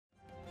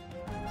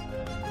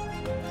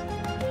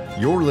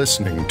You're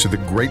listening to The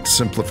Great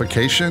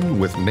Simplification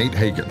with Nate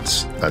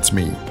Hagans. That's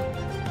me.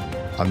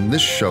 On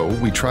this show,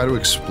 we try to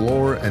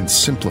explore and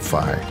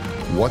simplify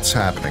what's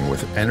happening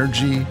with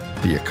energy,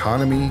 the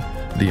economy,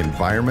 the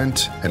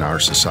environment, and our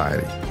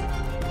society.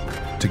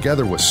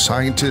 Together with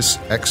scientists,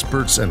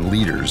 experts, and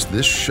leaders,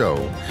 this show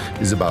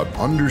is about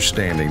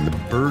understanding the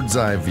bird's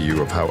eye view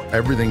of how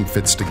everything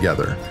fits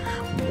together,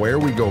 where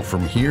we go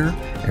from here,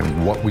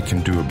 and what we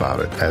can do about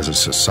it as a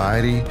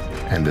society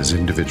and as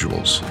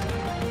individuals.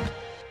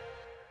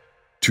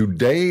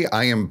 Today,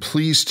 I am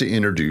pleased to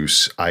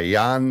introduce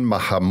Ayan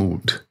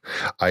Mahamoud.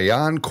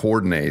 Ayan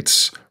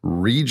coordinates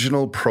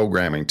regional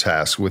programming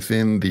tasks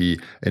within the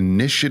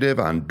Initiative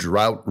on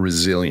Drought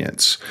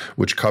Resilience,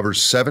 which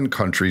covers 7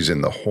 countries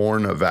in the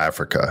Horn of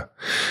Africa.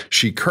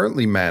 She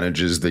currently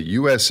manages the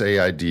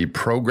USAID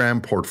Programme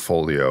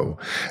Portfolio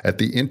at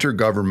the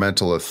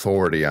Intergovernmental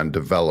Authority on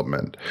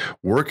Development,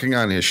 working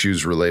on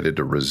issues related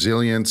to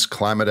resilience,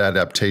 climate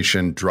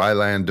adaptation,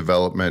 dryland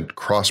development,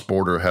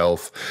 cross-border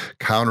health,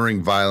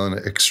 countering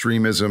violent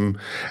extremism,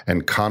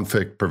 and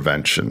conflict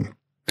prevention.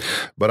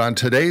 But on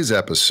today's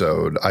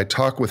episode, I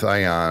talk with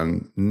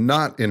Ayan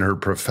not in her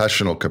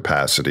professional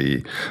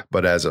capacity,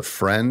 but as a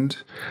friend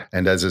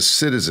and as a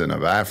citizen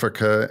of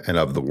Africa and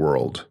of the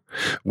world.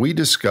 We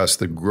discuss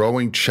the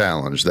growing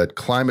challenge that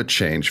climate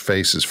change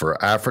faces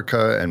for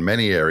Africa and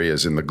many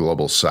areas in the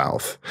global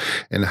south,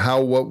 and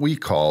how what we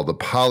call the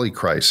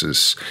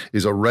polycrisis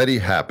is already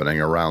happening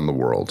around the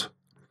world.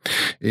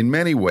 In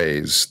many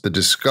ways, the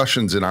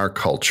discussions in our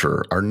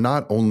culture are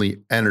not only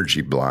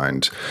energy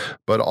blind,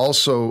 but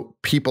also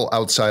people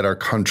outside our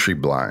country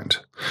blind.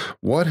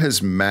 What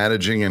has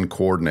managing and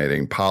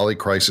coordinating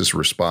polycrisis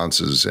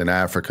responses in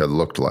Africa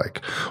looked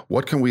like?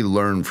 What can we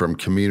learn from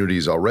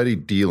communities already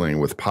dealing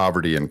with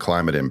poverty and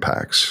climate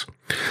impacts?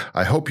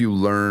 I hope you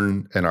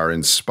learn and are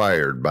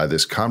inspired by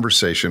this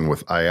conversation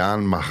with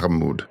Ayan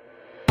Mahamoud.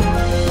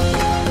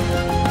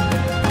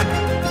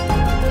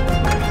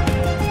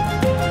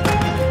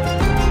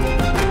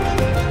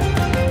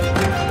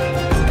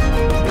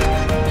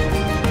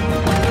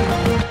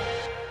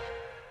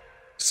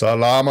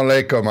 Salam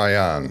alaikum,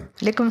 Ayan.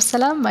 Alaikum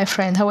salam, my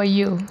friend. How are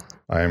you?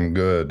 I'm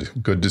good.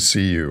 Good to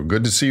see you.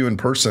 Good to see you in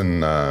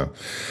person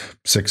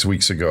 6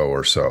 weeks ago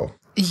or so.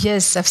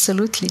 Yes,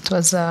 absolutely.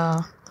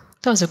 That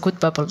was a good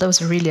bubble. That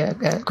was really a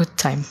good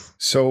time.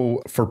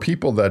 So for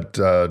people that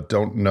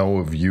don't know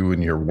of you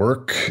and your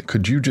work,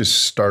 could you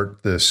just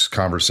start this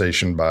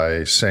conversation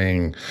by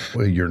saying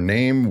your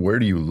name, where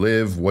do you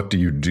live, what do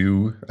you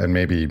do, and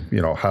maybe,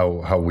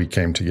 how we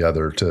came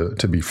together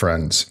to be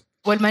friends?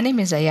 Well, my name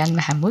is Ayan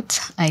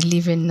Mahamoud. I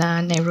live in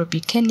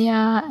Nairobi,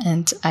 Kenya,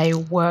 and I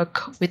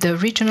work with the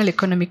Regional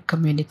Economic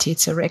Community.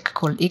 It's a REC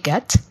called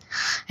IGAD.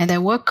 And I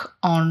work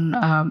on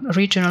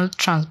Regional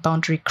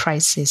Transboundary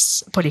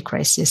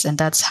Polycrisis, and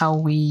that's how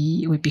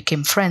we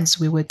became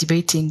friends. We were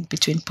debating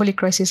between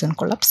polycrisis and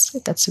collapse.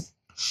 That's a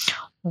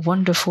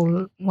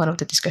wonderful one of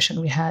the discussion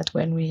we had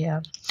when we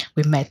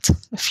met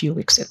a few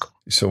weeks ago.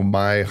 So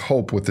my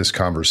hope with this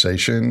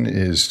conversation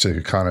is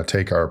to kind of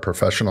take our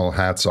professional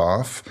hats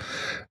off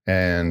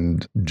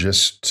and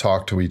just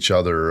talk to each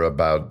other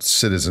about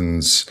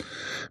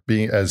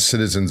being as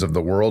citizens of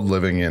the world,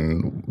 living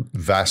in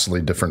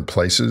vastly different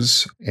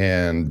places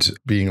and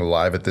being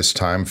alive at this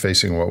time,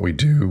 facing what we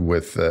do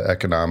with the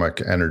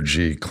economic,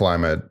 energy,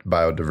 climate,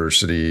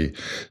 biodiversity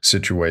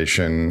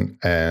situation.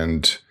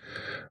 And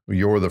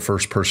you're the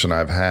first person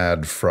I've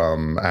had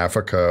from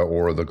Africa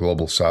or the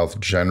global south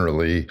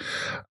generally,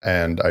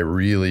 and I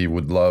really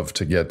would love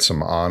to get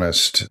some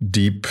honest,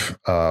 deep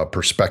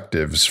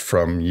perspectives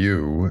from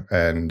you,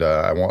 and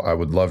I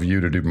would love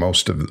you to do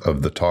most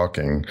of the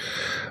talking.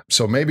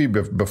 So maybe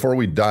before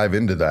we dive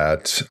into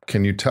that,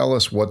 can you tell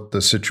us what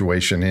the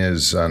situation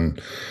is on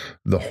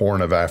the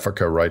Horn of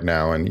Africa right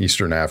now in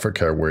Eastern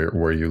Africa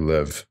where you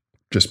live?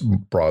 Just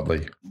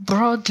broadly.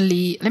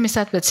 Broadly, let me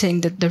start by saying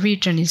that the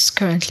region is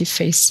currently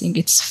facing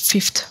its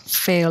 5th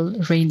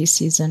failed rainy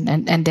season,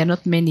 and there are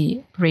not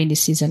many rainy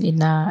season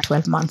in a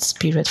 12 months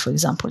period, for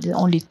example. There are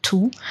only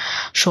 2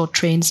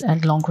 short rains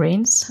and long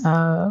rains.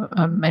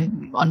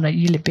 And on a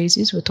yearly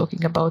basis, we're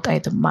talking about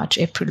either March,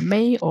 April,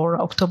 May, or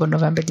October,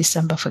 November,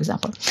 December, for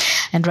example.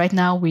 And right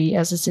now,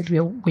 as I said,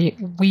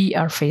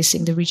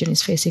 the region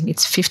is facing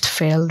its 5th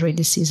failed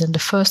rainy season. The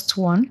first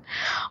one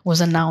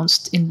was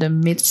announced in the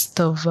midst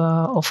of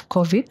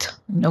COVID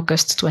in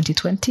August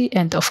 2020,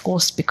 and of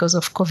course, because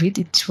of COVID,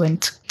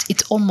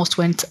 it almost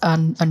went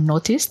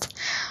unnoticed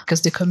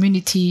because the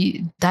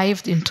community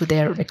dived into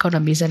their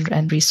economies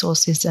and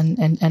resources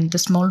and the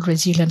small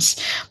resilience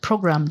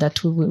program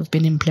that we've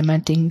been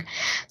implementing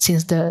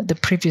since the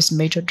previous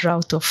major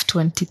drought of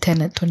 2010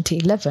 and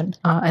 2011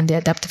 and the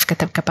adaptive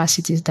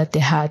capacities that they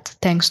had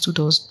thanks to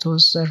those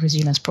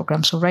resilience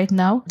programs. So right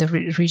now, the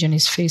region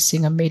is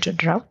facing a major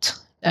drought,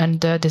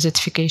 and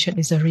desertification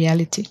is a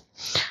reality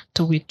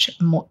to which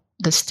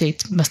the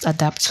state must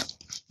adapt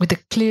with a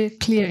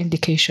clear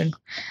indication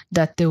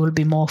that they will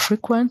be more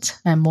frequent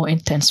and more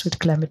intense with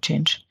climate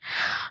change.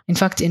 In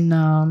fact, in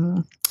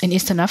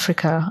Eastern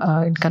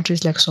Africa, in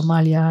countries like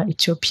Somalia,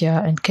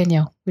 Ethiopia, and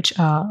Kenya, which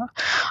are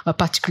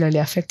particularly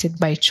affected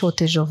by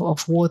shortage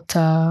of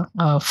water,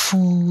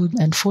 food,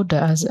 and fodder,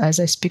 as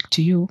I speak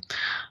to you,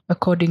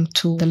 according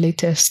to the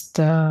latest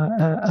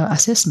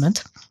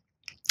assessment,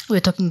 we're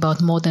talking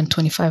about more than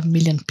 25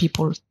 million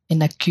people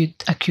in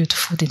acute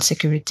food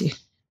insecurity.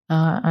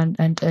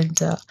 And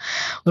we're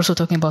also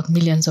talking about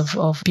millions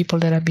of people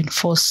that have been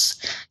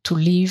forced to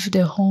leave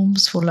their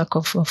homes for lack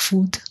of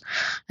food,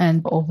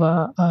 and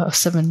over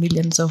 7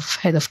 million of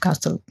head of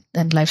cattle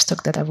and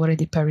livestock that have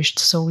already perished.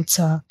 So it's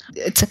a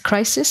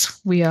crisis.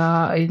 We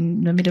are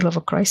in the middle of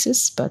a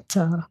crisis, but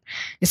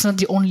it's not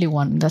the only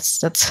one.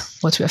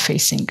 That's what we are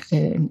facing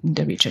in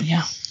the region.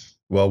 Yeah.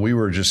 Well, we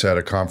were just at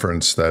a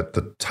conference that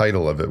the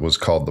title of it was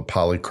called the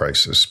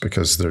Polycrisis,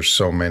 because there's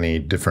so many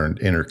different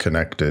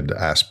interconnected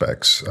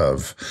aspects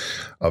of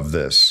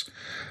this.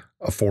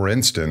 For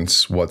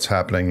instance, what's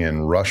happening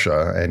in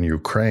Russia and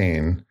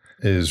Ukraine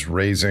is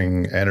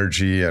raising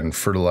energy and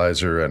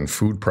fertilizer and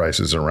food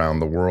prices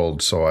around the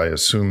world. So I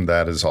assume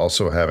that is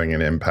also having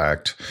an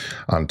impact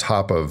on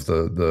top of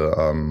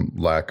the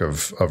lack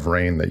of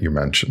rain that you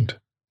mentioned.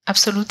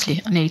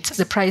 Absolutely, Nate.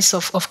 The price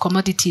of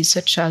commodities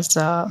such as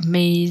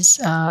maize,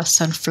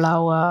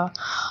 sunflower,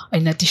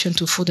 in addition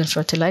to food and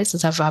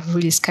fertilizers, have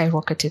really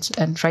skyrocketed.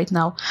 And right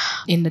now,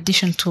 in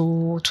addition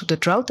to the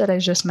drought that I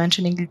was just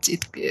mentioning,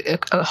 it's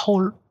a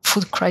whole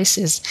food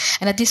crisis.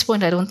 And at this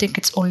point, I don't think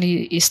it's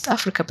only East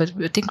Africa, but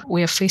I think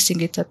we are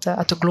facing it at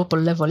a global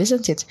level,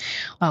 isn't it?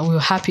 We were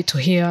happy to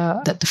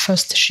hear that the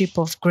first ship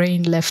of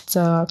grain left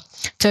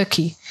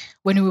Turkey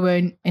when we were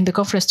in the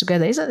conference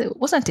together,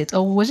 wasn't it?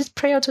 Or was it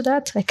prior to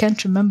that? I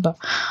can't remember.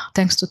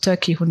 Thanks to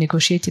Turkey, who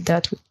negotiated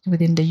that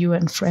within the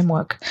UN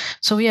framework.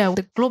 So yeah,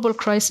 the global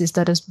crisis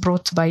that is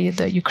brought by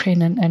the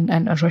Ukraine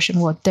and Russian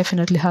war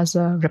definitely has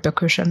a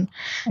repercussion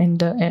in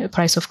the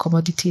price of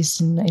commodities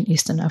in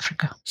Eastern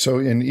Africa. So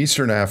in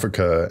Eastern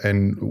Africa,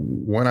 and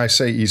when I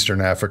say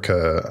Eastern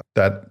Africa,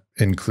 that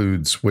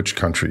includes which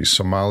countries?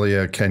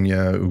 Somalia,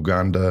 Kenya,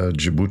 Uganda,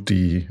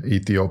 Djibouti,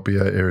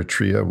 Ethiopia,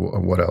 Eritrea.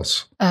 What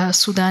else?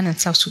 Sudan and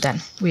South Sudan.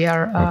 We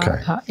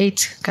are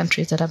 8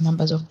 countries that are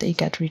members of the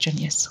IGAD region,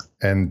 yes.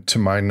 And to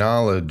my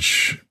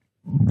knowledge,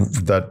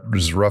 that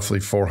is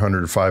roughly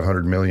 400 to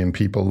 500 million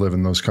people live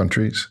in those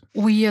countries?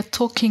 We are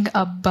talking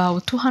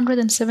about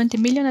 270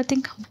 million, I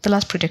think, the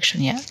last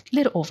prediction, yeah. A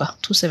little over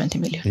 270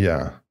 million.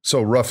 Yeah.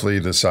 So roughly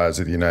the size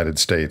of the United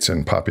States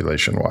in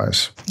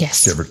population-wise.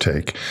 Yes. Give or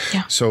take.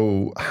 Yeah.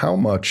 So how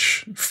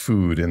much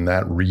food in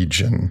that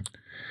region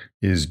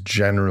is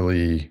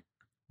generally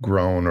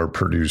grown or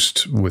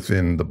produced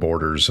within the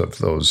borders of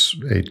those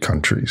 8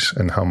 countries,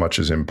 and how much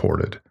is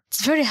imported?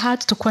 It's very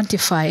hard to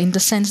quantify in the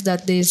sense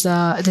that there's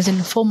an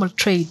informal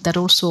trade that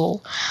also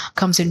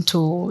comes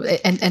into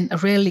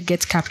and rarely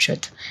gets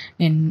captured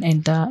in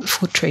the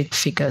food trade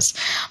figures.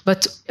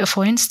 But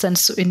for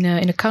instance, in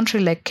a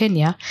country like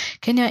Kenya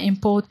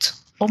imports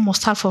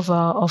almost half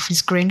of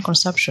its grain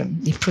consumption.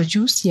 They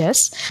produce,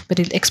 yes, but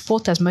it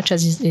export as much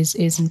as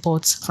is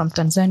imports from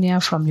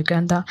Tanzania, from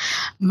Uganda,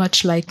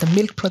 much like the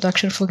milk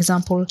production, for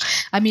example.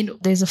 I mean,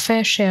 there's a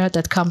fair share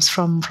that comes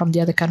from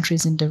the other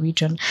countries in the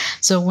region.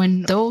 So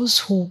when those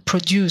who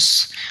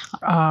produce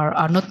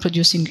are not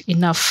producing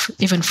enough,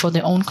 even for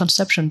their own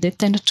consumption, they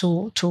tend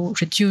to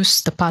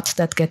reduce the part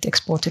that get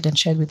exported and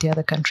shared with the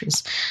other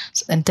countries.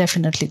 And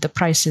definitely the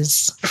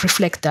prices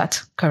reflect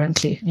that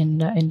currently in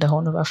the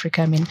Horn of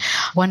Africa. I mean,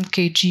 1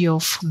 kg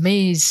of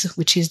maize,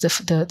 which is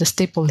the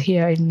staple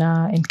here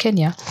in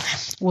Kenya,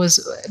 was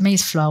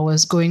maize flour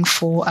was going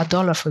for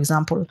 $1, for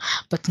example.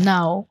 But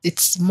now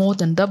it's more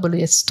than double.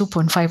 It's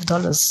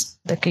 $2.5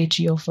 the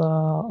kg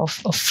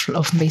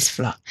of maize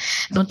flour.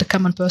 Not the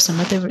common person.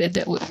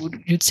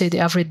 You'd say the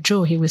average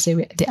Joe. He would say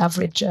the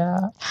average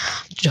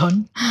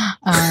John.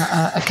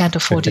 I can't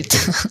afford it.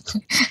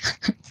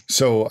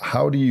 So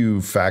how do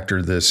you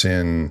factor this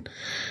in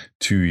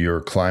to your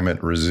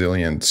climate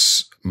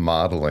resilience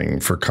modeling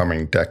for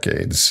coming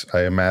decades?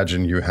 I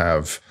imagine you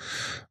have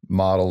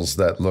models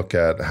that look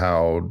at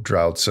how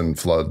droughts and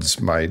floods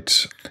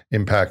might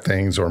impact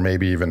things, or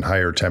maybe even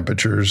higher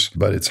temperatures,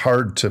 but it's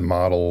hard to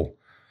model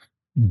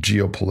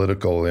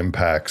geopolitical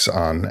impacts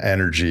on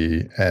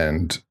energy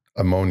and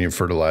ammonia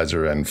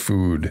fertilizer and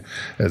food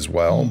as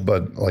well.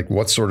 But like,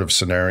 what sort of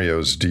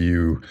scenarios do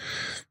you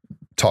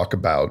talk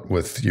about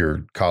with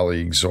your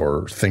colleagues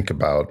or think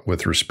about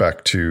with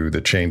respect to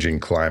the changing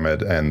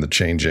climate and the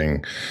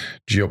changing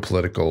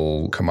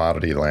geopolitical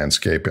commodity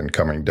landscape in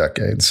coming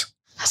decades?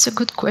 That's a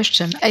good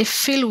question. I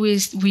feel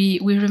we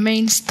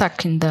remain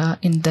stuck in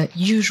the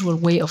usual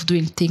way of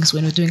doing things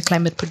when we're doing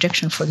climate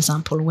projection, for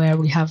example, where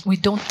we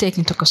don't take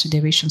into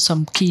consideration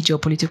some key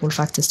geopolitical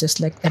factors. Just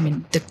like, I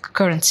mean, the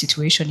current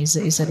situation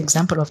is an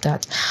example of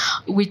that.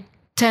 We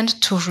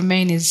tend to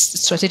remain in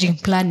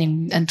strategic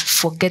planning and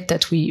forget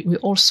that we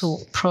also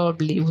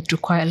probably would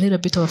require a little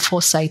bit of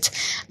foresight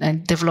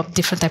and develop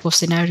different type of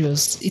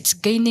scenarios. It's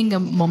gaining a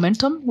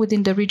momentum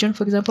within the region,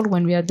 for example,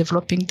 when we are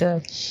developing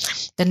the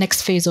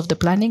next phase of the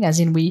planning, as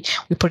in we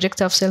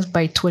project ourselves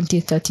by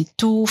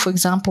 2032, for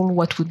example,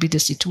 what would be the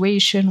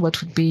situation, what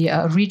would be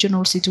a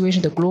regional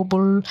situation, the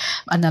global,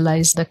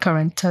 analyze the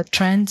current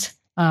trends.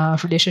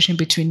 Relationship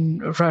between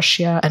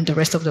Russia and the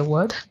rest of the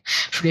world,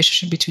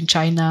 relationship between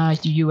China,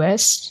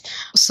 US.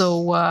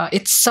 So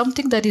it's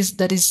something that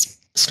is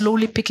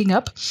slowly picking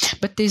up,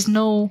 but there's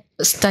no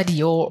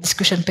study or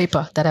discussion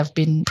paper that have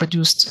been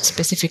produced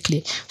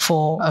specifically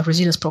for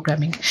resilience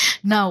programming.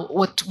 Now,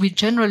 what we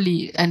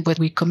generally and what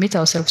we commit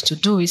ourselves to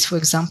do is, for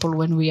example,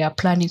 when we are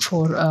planning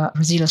for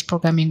resilience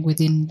programming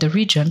within the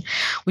region,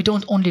 we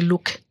don't only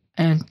look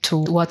into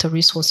water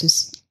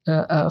resources.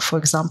 For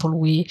example,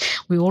 we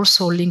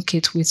also link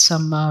it with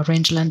some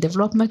rangeland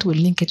development. We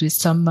link it with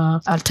some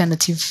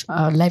alternative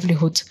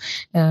livelihood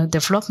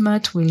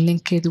development. We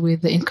link it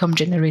with the income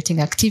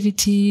generating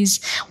activities.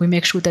 We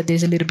make sure that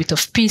there's a little bit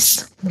of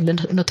peace,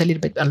 not a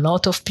little bit, a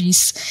lot of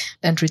peace,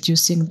 and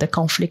reducing the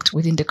conflict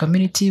within the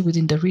community,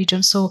 within the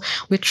region. So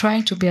we're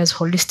trying to be as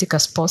holistic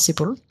as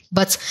possible.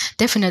 But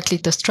definitely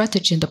the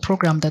strategy and the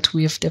program that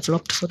we have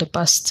developed for the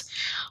past,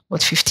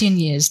 15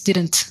 years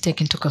didn't take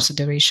into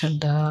consideration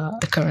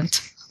the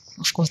current.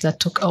 Of course,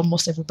 that took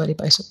almost everybody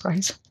by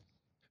surprise.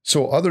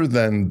 So other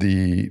than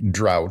the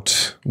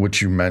drought,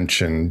 which you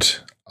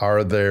mentioned,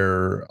 are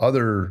there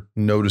other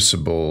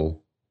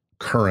noticeable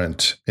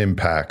current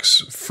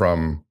impacts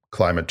from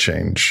climate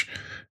change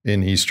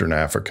in Eastern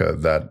Africa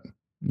that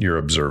you're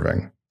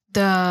observing?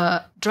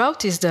 The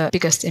drought is the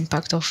biggest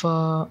impact of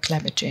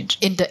climate change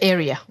in the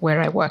area where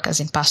I work,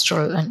 as in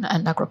pastoral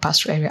and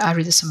agro-pastoral area,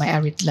 arid and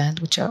semi-arid land,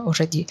 which are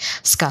already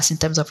scarce in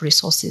terms of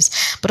resources.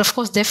 But of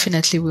course,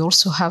 definitely, we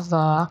also have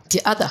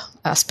the other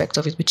aspect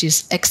of it, which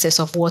is excess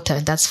of water,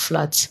 and that's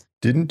floods.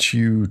 Didn't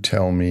you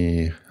tell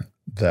me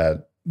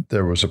that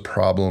there was a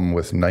problem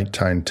with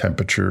nighttime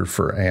temperature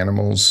for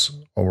animals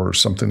or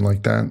something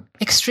like that?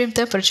 Extreme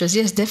temperatures,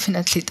 yes,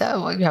 definitely.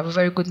 You have a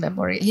very good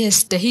memory.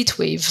 Yes, the heat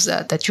waves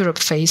that Europe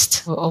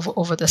faced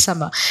over the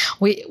summer.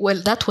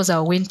 That was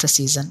our winter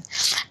season.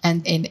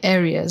 And in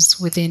areas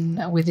within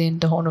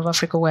the Horn of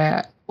Africa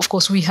where, of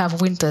course, we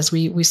have winters,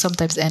 we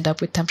sometimes end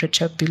up with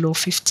temperature below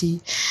 50,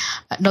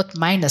 not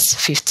minus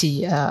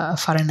 50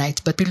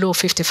 Fahrenheit, but below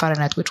 50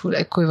 Fahrenheit, which would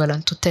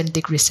equivalent to 10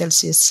 degrees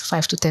Celsius,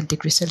 5 to 10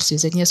 degrees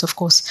Celsius. And yes, of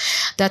course,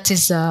 that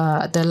is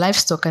the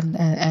livestock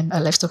and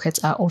livestock heads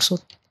are also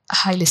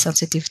highly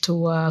sensitive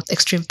to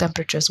extreme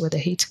temperatures, whether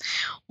heat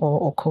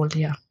or cold.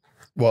 Yeah.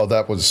 Well,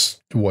 that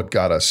was what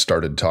got us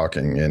started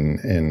talking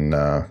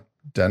in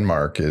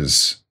Denmark.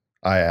 Is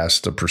I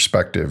asked a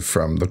perspective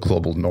from the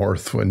global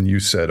north when you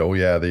said, "Oh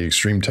yeah, the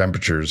extreme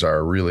temperatures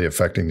are really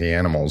affecting the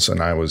animals,"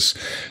 and I was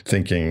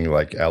thinking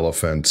like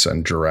elephants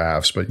and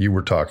giraffes, but you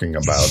were talking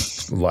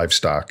about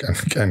livestock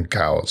and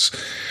cows.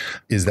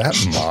 Is that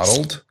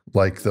modeled?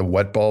 Like the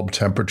wet bulb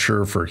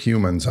temperature for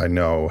humans, I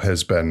know,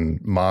 has been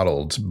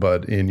modeled,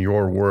 but in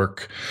your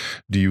work,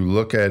 do you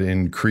look at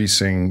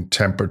increasing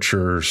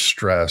temperature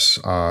stress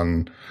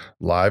on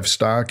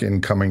livestock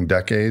in coming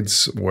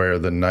decades where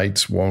the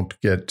nights won't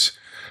get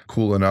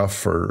cool enough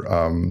for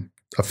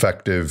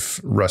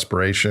effective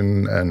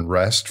respiration and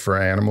rest for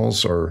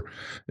animals, or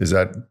is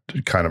that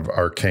kind of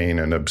arcane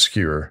and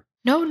obscure?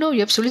 No,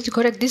 you're absolutely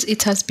correct.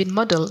 It has been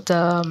modeled.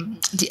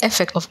 The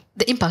effect of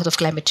the impact of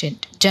climate change,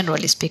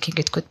 generally speaking,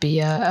 it could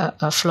be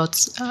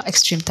floods,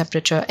 extreme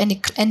temperature,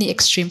 any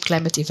extreme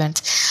climate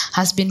event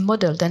has been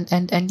modeled.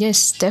 And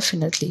yes,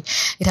 definitely,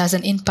 it has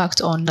an impact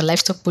on the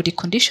livestock body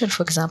condition,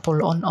 for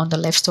example, on the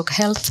livestock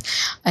health,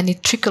 and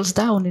it trickles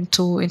down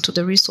into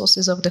the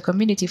resources of the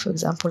community. For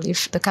example,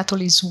 if the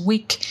cattle is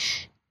weak,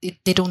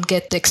 they don't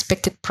get the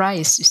expected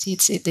price. You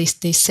see,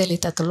 they sell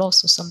it at a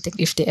loss or something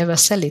if they ever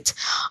sell it.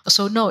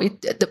 So no,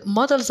 the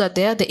models are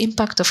there. The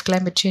impact of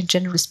climate change,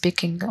 generally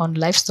speaking, on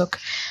livestock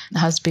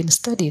has been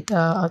studied.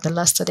 The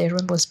last study I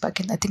remember was back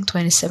in, I think,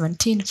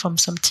 2017 from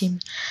some team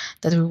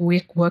that we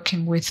were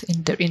working with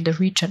in the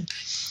region.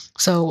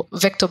 So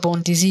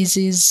vector-borne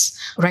diseases.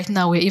 Right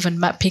now, we're even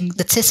mapping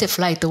the tsetse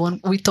fly, the one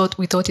we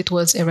thought it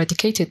was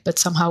eradicated, but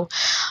somehow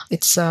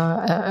it's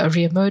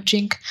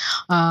re-emerging.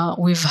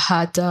 We've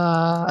had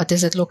a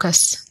desert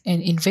locust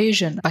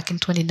invasion back in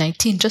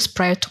 2019, just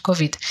prior to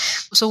COVID.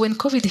 So when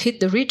COVID hit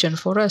the region,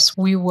 for us,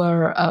 we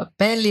were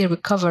barely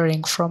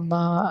recovering from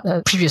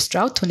the previous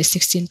drought,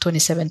 2016,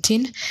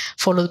 2017,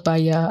 followed by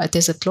a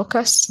desert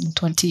locust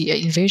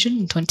invasion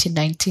in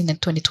 2019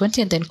 and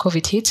 2020, and then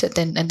COVID hit,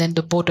 and then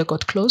the border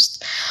got closed.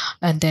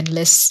 And then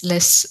less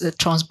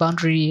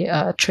transboundary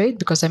trade,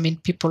 because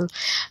people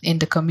in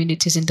the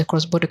communities, in the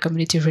cross-border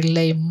community,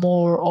 rely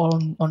more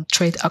on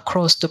trade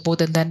across the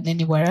border than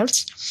anywhere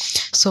else.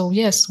 So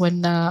yes,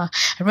 when I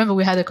remember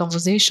we had a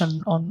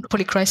conversation on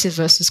polycrisis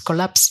versus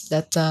collapse,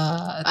 that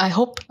I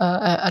hope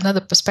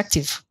another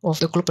perspective of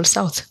the global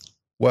south.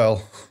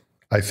 Well,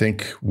 I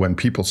think when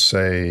people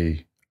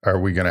say are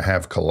we going to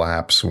have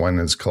collapse? When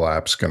is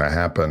collapse going to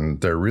happen?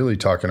 They're really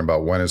talking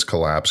about when is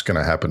collapse going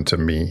to happen to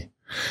me,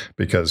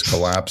 because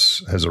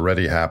collapse has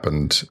already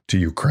happened to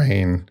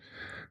Ukraine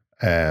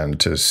and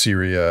to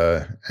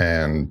Syria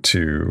and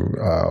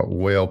to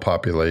whale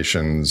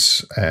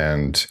populations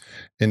and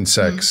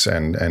insects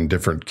and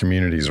different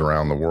communities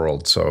around the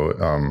world.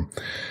 So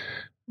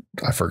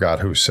I forgot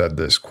who said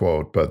this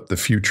quote, but the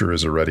future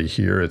is already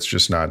here. It's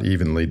just not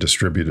evenly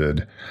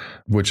distributed,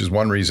 which is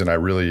one reason I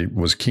really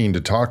was keen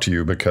to talk to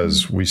you,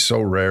 because we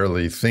so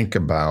rarely think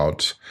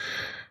about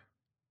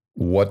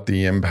what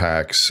the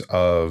impacts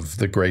of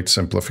the Great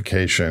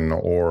Simplification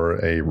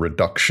or a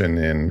reduction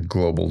in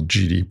global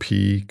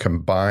GDP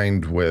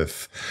combined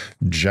with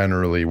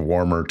generally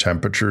warmer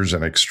temperatures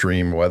and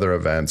extreme weather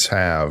events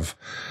have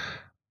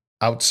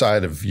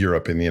outside of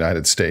Europe in the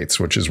United States,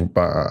 which is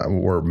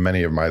where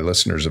many of my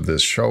listeners of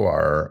this show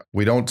are.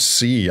 We don't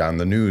see on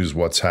the news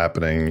what's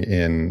happening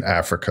in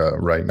Africa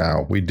right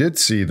now. We did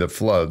see the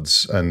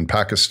floods in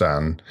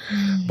Pakistan,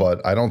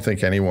 but I don't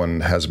think anyone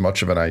has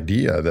much of an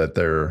idea that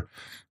there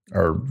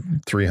are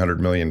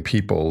 300 million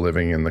people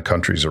living in the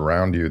countries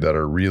around you that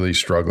are really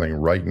struggling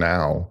right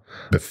now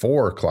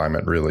before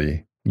climate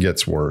really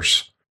gets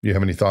worse. Do you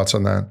have any thoughts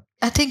on that?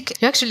 I think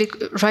you're actually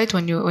right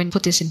when you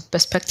put this in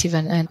perspective,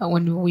 and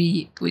when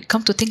we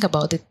come to think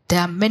about it,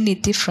 there are many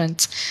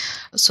different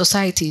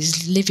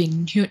societies,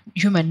 living,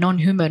 human,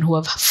 non-human, who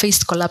have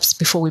faced collapse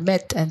before we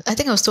met. And I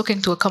think I was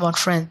talking to a common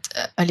friend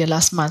earlier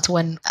last month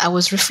when I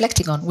was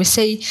reflecting on, we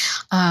say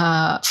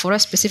for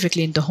us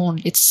specifically in the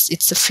Horn,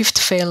 it's a fifth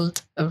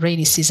failed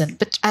rainy season.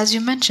 But as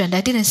you mentioned,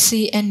 I didn't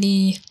see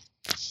any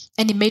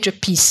major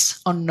piece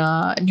on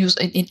news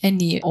in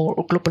any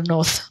or global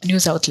north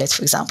news outlets,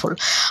 for example.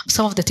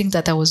 Some of the things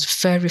that I was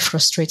very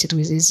frustrated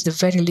with is the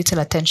very little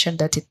attention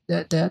that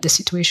the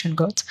situation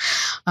got.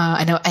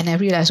 And I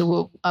realized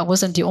I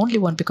wasn't the only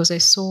one, because I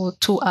saw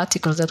 2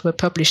 articles that were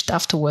published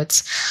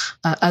afterwards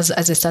as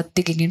I started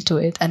digging into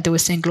it. And they were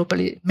saying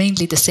globally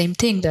mainly the same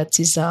thing, that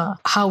is,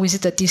 how is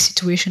it that this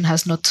situation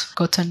has not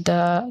gotten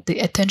the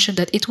attention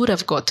that it would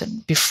have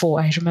gotten before?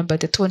 I remember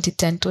the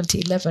 2010,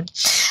 2011.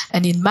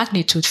 And in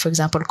magnitude, for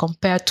example,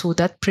 compared to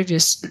that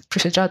previous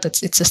drought,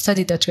 it's a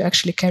study that we're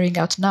actually carrying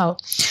out now,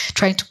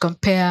 trying to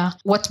compare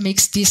what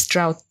makes this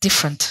drought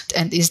different,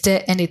 and is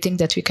there anything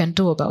that we can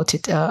do about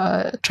it.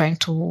 Trying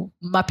to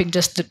mapping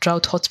just the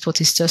drought hotspot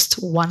is just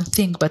one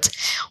thing, but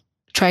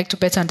trying to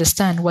better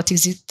understand what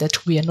is it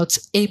that we are not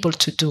able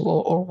to do,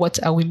 or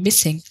what are we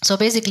missing. So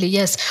basically,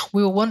 yes,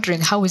 we were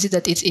wondering how is it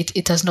that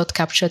it has not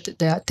captured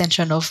the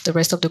attention of the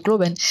rest of the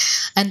globe,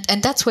 and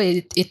that's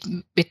why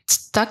it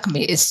struck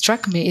me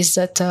is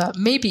that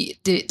maybe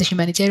the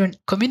humanitarian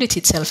community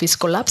itself is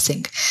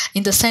collapsing,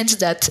 in the sense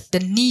that the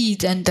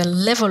need and the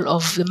level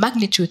of the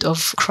magnitude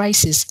of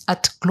crisis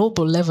at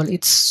global level,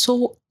 it's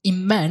so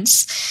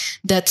immense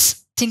that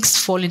things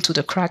fall into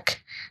the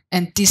crack.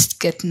 And this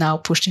get now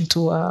pushed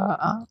into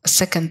a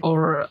second,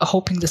 or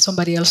hoping that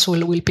somebody else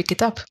will pick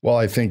it up. Well,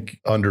 I think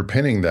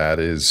underpinning that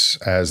is,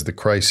 as the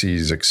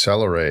crises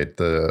accelerate,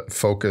 the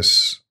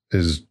focus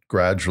is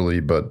gradually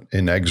but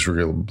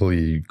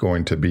inexorably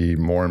going to be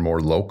more and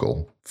more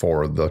local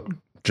for the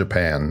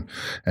Japan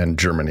and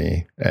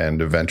Germany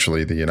and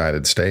eventually the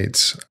United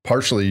States.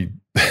 Partially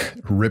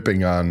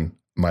ripping on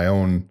my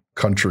own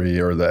country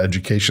or the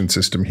education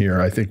system here,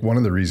 I think one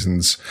of the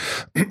reasons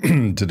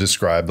to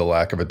describe the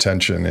lack of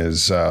attention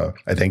is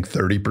I think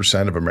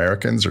 30% of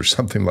Americans or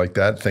something like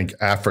that think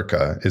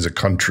Africa is a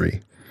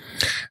country.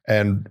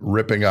 And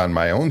ripping on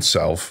my own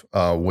self,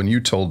 when you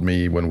told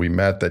me when we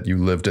met that you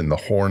lived in the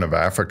Horn of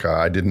Africa,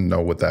 I didn't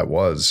know what that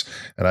was.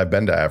 And I've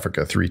been to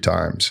Africa 3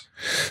 times.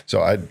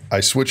 So I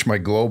switched my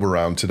globe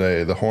around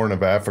today. The Horn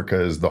of Africa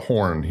is the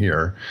Horn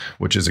here,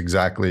 which is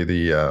exactly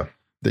the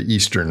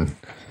eastern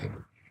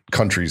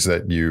countries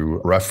that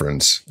you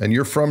reference. And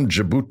you're from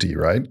Djibouti,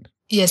 right?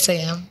 Yes, I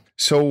am.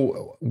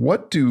 So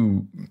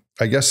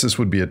I guess this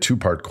would be a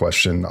 2-part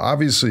question.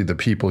 Obviously, the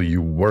people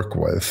you work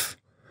with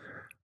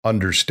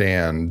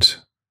understand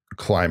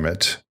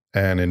climate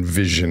and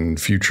envision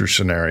future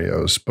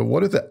scenarios, but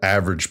what do the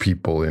average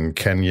people in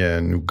Kenya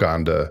and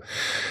Uganda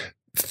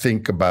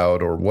think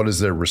about, or what is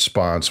their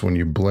response when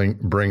you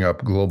bring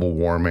up global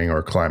warming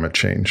or climate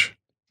change?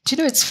 Do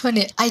you know, it's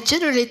funny. I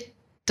generally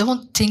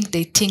don't think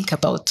they think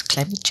about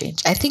climate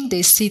change. I think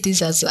they see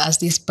this as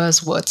these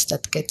buzzwords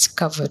that get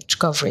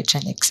coverage,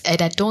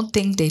 and I don't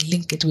think they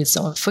link it with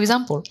someone. For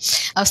example,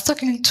 I was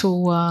talking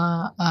to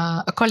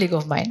a colleague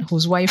of mine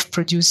whose wife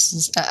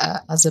produces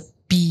as a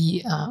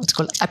bee, what's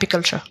called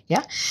apiculture.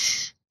 Yeah,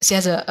 she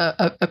has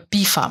a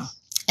bee farm,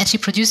 and she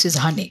produces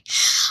honey.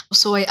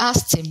 So I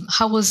asked him,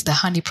 how was the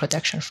honey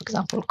production, for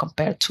example,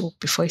 compared to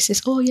before? He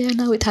says, oh yeah,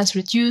 now it has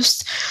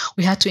reduced.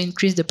 We had to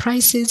increase the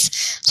prices.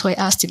 So I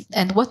asked him,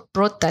 and what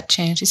brought that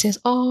change? He says,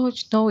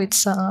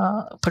 it's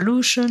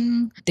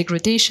pollution,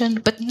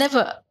 degradation, but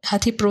never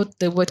had he brought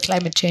the word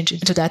climate change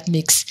into that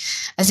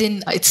mix. As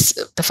in, it's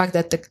the fact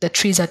that the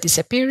trees are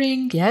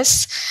disappearing,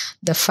 yes.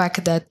 The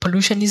fact that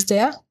pollution is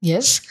there,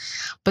 yes.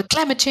 But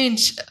climate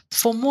change,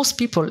 for most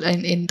people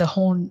in the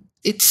Horn,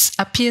 it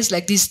appears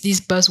like this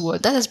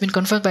buzzword that has been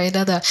confirmed by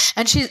another,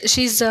 and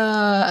she's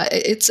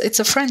it's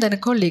a friend and a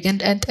colleague,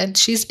 and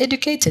she's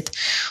educated.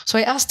 So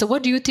I asked her,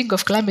 what do you think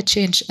of climate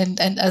change? And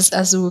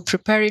as we were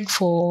preparing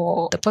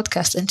for the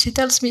podcast, and she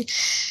tells me,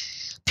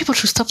 people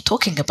should stop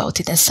talking about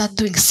it and start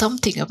doing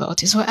something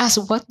about it. So I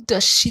asked, what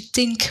does she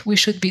think we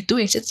should be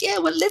doing? She said,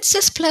 well, let's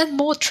just plant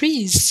more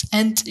trees.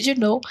 And,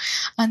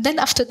 and then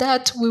after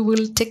that, we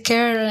will take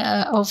care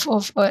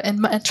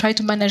and try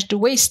to manage the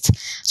waste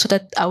so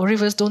that our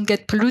rivers don't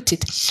get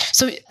polluted.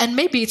 So, and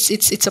maybe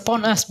it's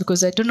upon us,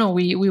 because I don't know,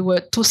 we were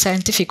too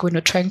scientific when we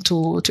were trying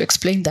to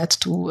explain that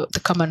to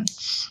the common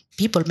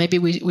people. Maybe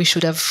we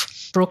should have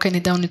broken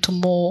it down into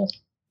more.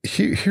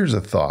 Here's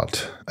a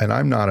thought, and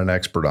I'm not an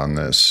expert on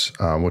this,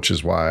 which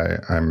is why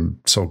I'm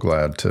so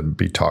glad to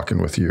be talking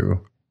with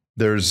you.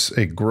 There's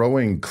a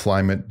growing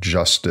climate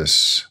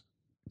justice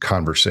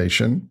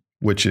conversation,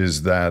 which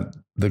is that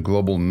the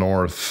global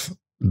north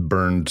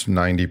burned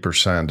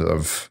 90%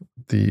 of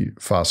the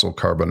fossil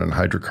carbon and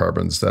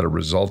hydrocarbons that are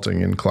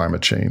resulting in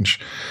climate change.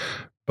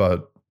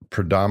 But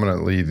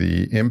predominantly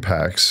the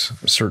impacts,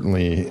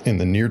 certainly in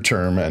the near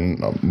term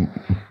and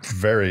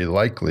very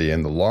likely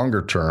in the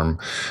longer term,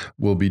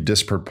 will be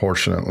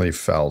disproportionately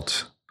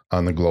felt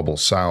on the global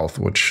south,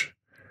 which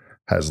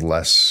has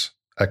less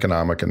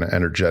economic and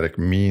energetic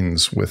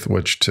means with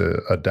which to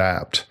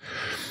adapt.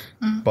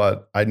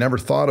 But I never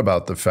thought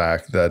about the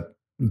fact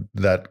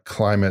that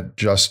climate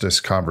justice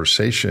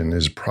conversation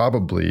is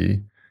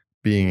probably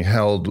being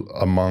held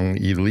among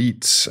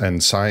elites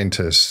and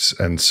scientists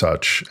and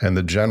such, and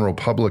the general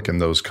public in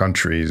those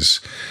countries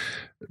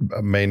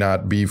may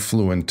not be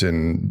fluent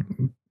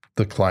in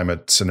the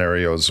climate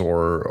scenarios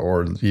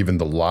or even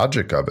the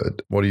logic of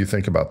it. What do you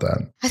think about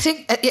that? I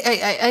think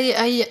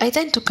I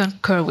tend to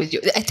concur with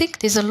you. I think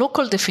there's a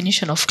local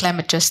definition of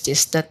climate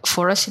justice that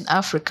for us in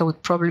Africa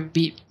would probably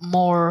be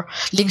more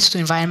linked to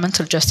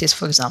environmental justice,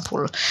 for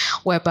example,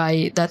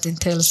 whereby that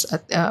entails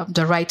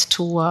the right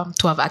to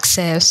have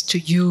access, to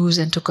use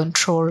and to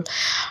control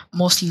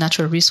mostly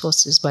natural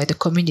resources by the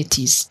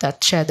communities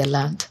that share the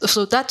land.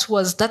 So that's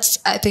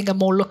I think a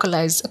more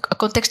localized, a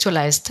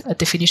contextualized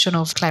definition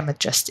of climate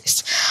justice.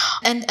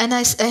 And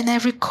I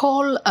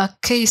recall a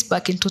case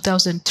back in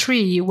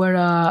 2003 where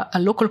a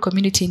local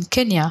community in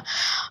Kenya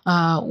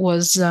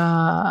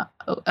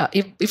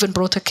even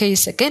brought a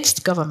case against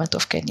the government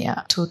of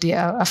Kenya to the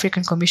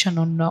African Commission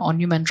on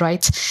Human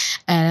Rights,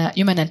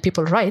 Human and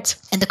People Rights,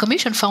 and the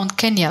Commission found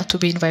Kenya to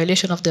be in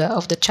violation of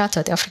the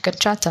Charter, the African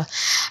Charter,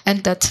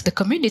 and that the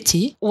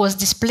community was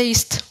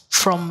displaced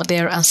from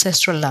their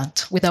ancestral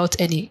land without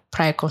any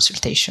prior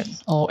consultation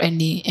or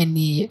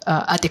any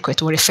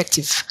adequate or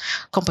effective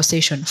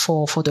compensation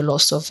for the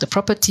loss of the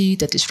property,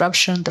 the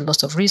disruption, the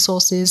loss of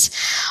resources,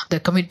 the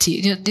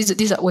community.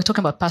 These are, we're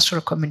talking about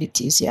pastoral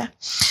communities. Yeah,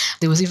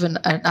 there was even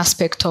an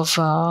aspect of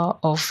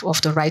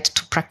the right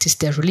to practice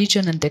their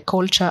religion and their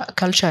culture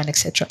and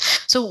etc.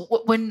 So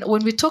when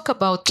we talk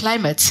about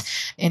climate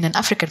in an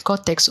African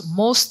context,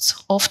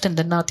 most often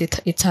than not,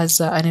 it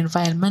has an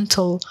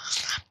environmental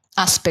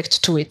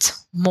aspect to it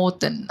more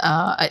than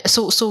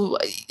so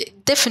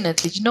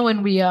definitely,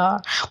 when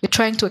we're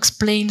trying to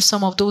explain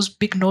some of those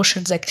big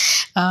notions, like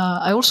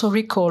I also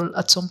recall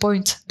at some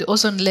point the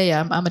ozone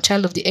layer. I'm a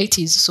child of the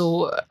 80s,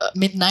 so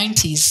mid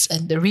 90s,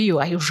 and the Rio,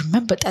 I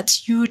remember that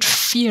huge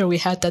fear we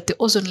had that the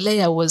ozone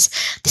layer was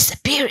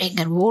disappearing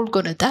and we're all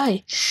gonna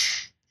die.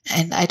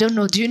 And I don't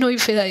know, do you know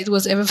if it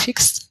was ever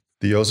fixed?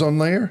 The ozone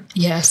layer?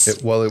 Yes.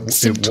 It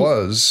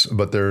was,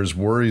 but there's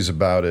worries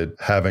about it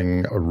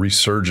having a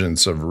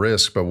resurgence of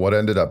risk. But what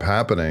ended up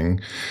happening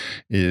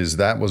is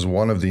that was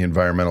one of the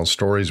environmental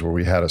stories where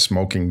we had a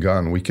smoking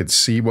gun. We could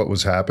see what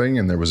was happening,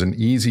 and there was an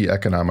easy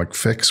economic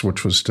fix,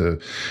 which was to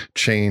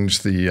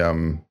change the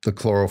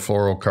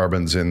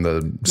chlorofluorocarbons in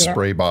the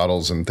spray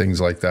bottles and things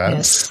like that.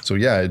 Yes. So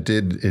yeah, it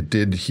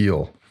did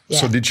heal. Yeah.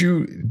 So did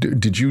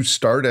you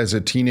start as a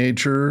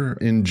teenager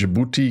in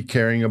Djibouti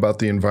caring about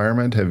the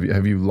environment?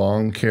 Have you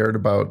long cared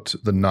about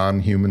the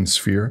non-human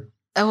sphere?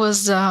 I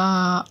was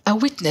a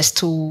witness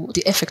to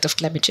the effect of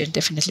climate change,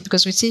 definitely,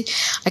 because we see,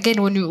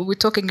 again, when we're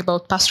talking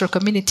about pastoral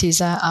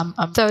communities, I'm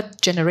third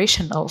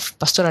generation of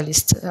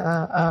pastoralists.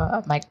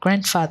 My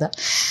grandfather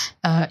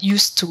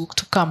used to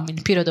come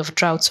in period of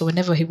drought. So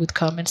whenever he would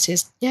come and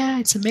says, yeah,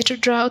 it's a major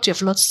drought, you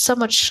have lost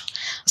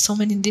so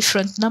many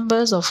different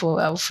numbers of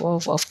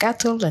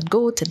cattle and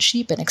goat and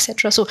sheep and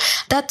etc. So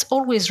that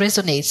always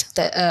resonates.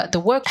 The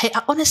work,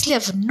 I honestly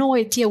have no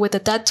idea whether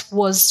that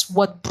was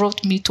what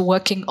brought me to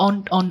working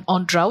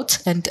on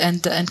drought and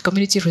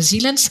community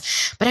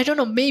resilience, but I don't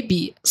know,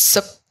 maybe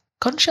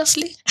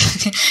subconsciously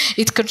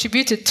it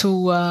contributed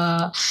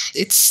to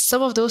it's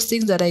some of those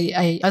things that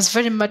I was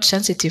very much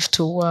sensitive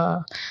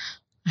to.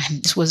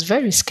 And it was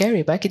very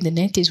scary back in the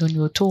 90s when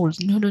we were told,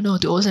 no,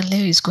 the ozone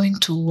layer is going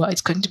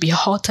to be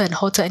hotter and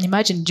hotter. And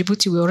imagine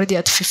Djibouti, we're already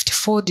at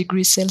 54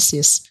 degrees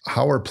Celsius.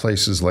 How are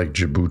places like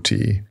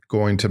Djibouti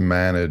going to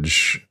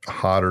manage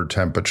hotter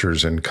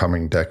temperatures in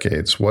coming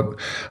decades?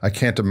 I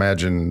can't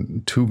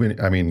imagine too many.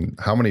 I mean,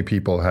 how many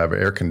people have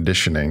air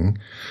conditioning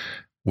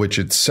which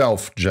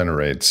itself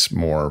generates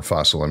more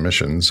fossil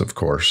emissions, of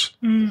course.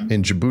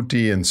 In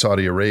Djibouti and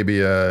Saudi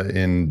Arabia,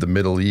 in the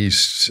Middle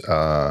East,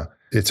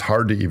 it's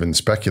hard to even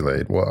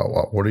speculate.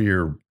 Well, what are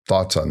your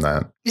thoughts on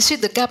that? You see,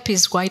 the gap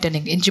is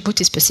widening in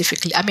Djibouti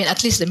specifically. I mean,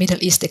 at least the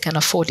Middle East, they can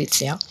afford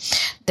it. Yeah,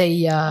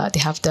 they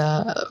have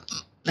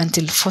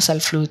until fossil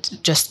fuel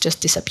just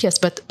disappears,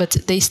 but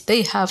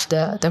they have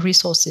the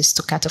resources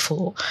to cater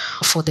for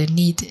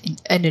the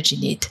energy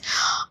need.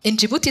 In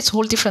Djibouti, it's a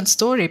whole different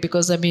story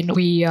because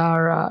we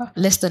are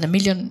less than 1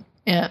 million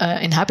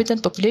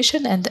inhabitant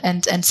population, and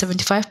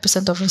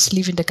 75% of us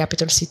live in the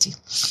capital city.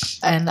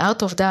 And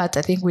out of that,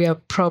 I think we are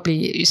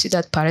probably, you see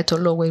that Pareto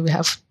law where we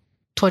have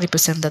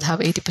 20% that have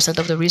 80%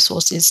 of the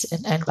resources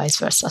and vice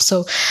versa.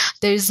 So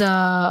there is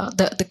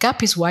the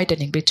gap is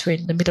widening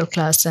between the middle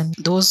class and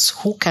those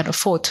who can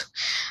afford.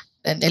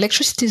 And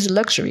electricity is a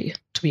luxury,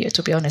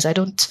 to be honest.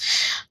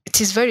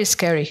 It is very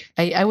scary.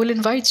 I will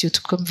invite you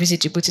to come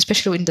visit Djibouti,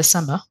 especially in the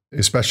summer.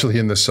 Especially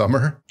in the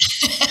summer?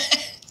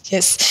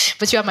 Yes,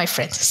 but you are my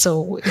friend.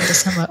 So in the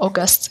summer,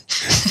 August.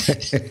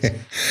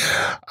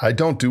 I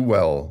don't do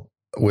well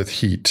with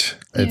heat.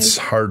 It's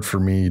hard for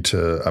me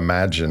to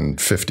imagine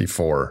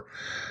 54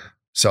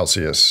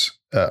 Celsius.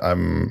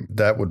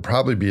 That would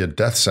probably be a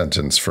death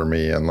sentence for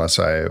me unless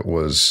I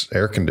was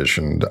air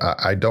conditioned.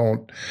 I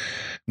don't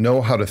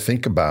know how to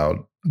think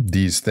about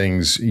these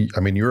things. I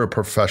mean, you're a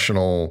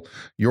professional.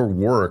 Your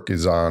work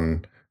is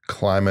on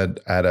climate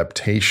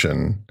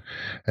adaptation.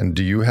 And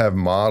do you have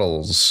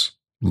models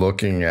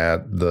looking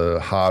at the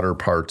hotter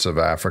parts of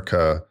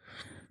Africa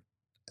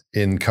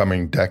in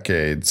coming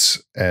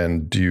decades,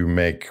 and do you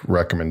make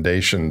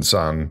recommendations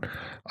on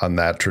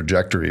that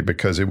trajectory?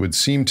 Because it would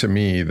seem to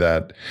me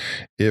that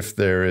if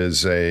there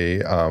is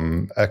a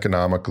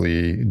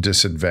economically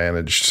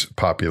disadvantaged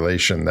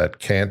population that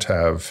can't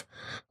have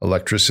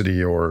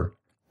electricity or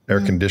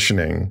air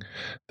conditioning,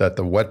 that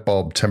the wet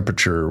bulb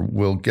temperature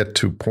will get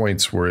to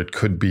points where it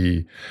could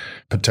be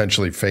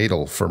potentially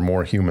fatal for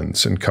more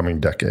humans in coming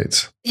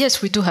decades.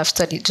 Yes, we do have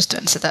studies. Just to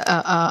answer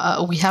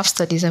that, we have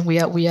studies, and we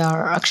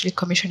are actually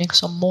commissioning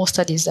some more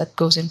studies that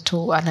goes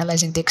into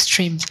analyzing the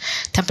extreme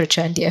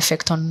temperature and the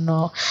effect on.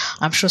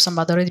 I'm sure some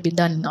had already been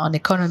done on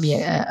economy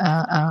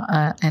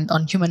and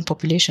on human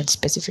population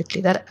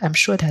specifically. That I'm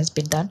sure it has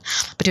been done,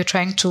 but you're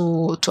trying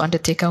to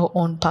undertake our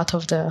own part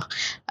of the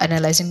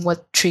analyzing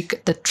what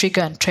the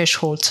trigger and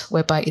threshold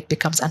whereby it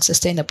becomes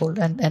unsustainable,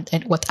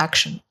 and what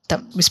action.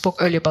 We spoke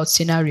earlier about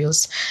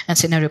scenarios and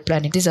scenario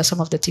planning. These are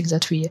some of the things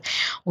that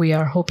we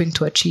are hoping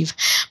to achieve.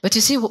 But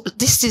you see,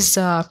 this is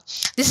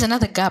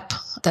another gap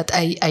that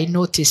I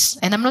notice,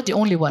 and I'm not the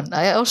only one.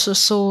 I also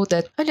saw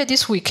that earlier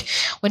this week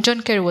when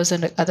John Kerry was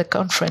at a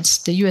conference,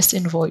 the US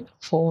Envoy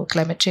for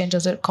Climate Change,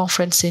 at a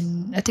conference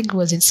I think it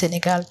was in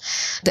Senegal,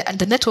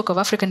 the network of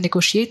African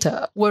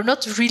negotiators were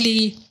not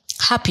really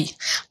happy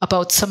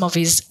about some of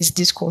his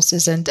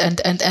discourses, and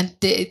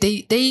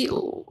they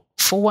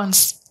for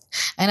once.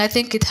 And I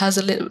think it has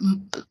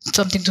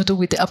something to do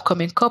with the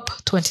upcoming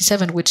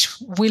COP27, which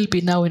will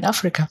be now in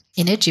Africa,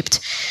 in Egypt.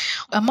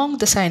 Among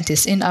the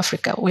scientists in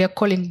Africa, we are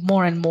calling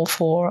more and more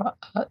for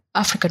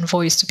African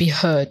voice to be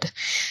heard.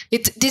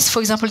 For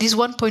example, this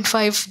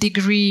 1.5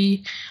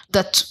 degree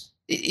that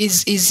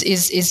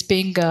is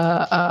being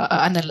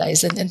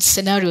analyzed and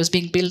scenarios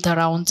being built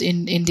around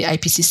in the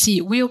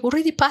IPCC. We have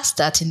already passed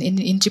that in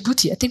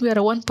Djibouti. I think we are at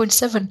a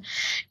 1.7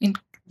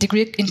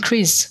 degree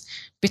increase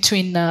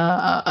between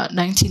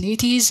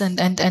 1980s and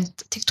I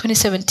think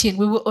 2017.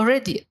 We were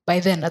already by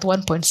then at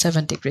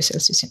 1.7 degrees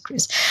Celsius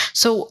increase.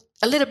 So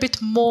a little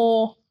bit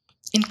more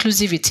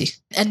inclusivity.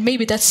 And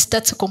maybe that's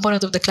a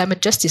component of the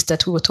climate justice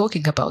that we were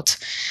talking about,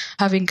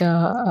 having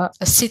a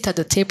seat at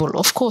the table.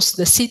 Of course,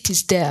 the seat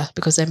is there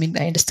because, I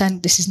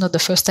understand this is not the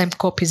first time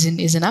COP is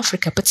in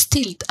Africa, but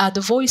still, are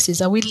the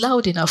voices, are we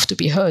loud enough to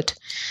be heard?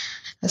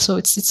 So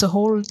it's a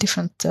whole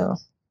different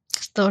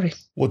story.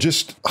 Well,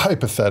 just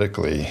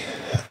hypothetically,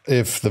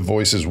 if the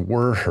voices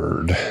were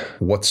heard,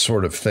 what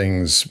sort of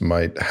things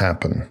might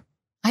happen?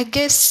 I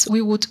guess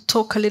we would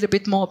talk a little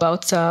bit more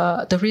about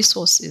the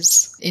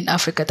resources in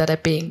Africa that are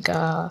being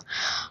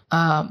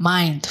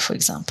mined, for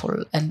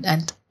example,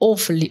 and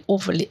overly,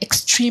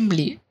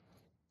 extremely,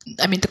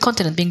 the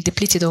continent being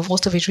depleted of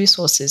most of its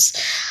resources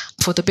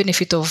for the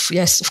benefit of,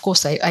 yes, of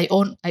course, I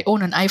own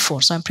an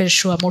iPhone, so I'm pretty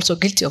sure I'm also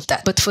guilty of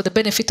that. But for the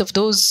benefit of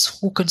those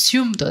who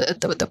consume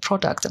the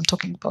product, I'm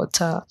talking about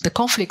the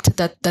conflict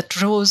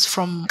that rose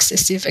from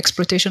excessive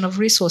exploitation of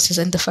resources,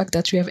 and the fact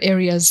that we have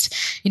areas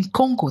in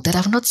Congo that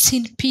have not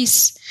seen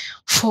peace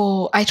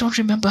for I don't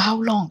remember how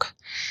long.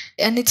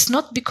 And it's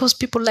not because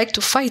people like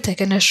to fight. I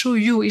can assure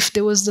you, if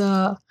there was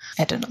I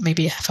don't know,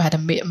 maybe if I had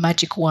a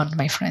magic wand,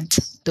 my friend,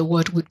 the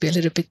word would be a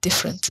little bit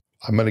different.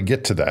 I'm going to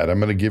get to that. I'm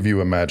going to give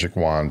you a magic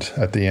wand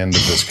at the end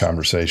of this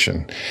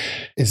conversation.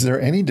 Is there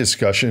any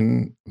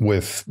discussion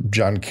with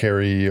John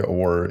Kerry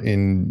or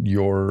in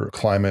your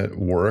climate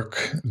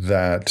work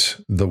that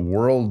the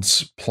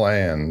world's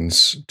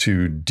plans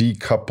to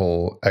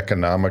decouple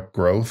economic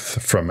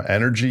growth from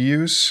energy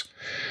use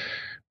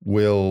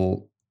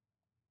will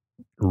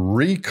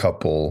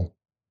recouple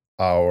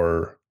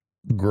our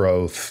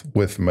growth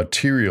with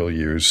material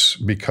use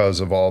because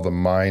of all the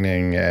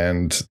mining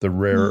and the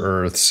rare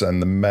earths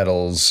and the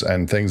metals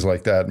and things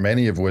like that,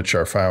 many of which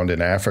are found in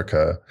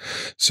Africa.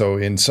 So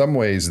in some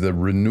ways, the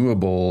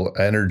renewable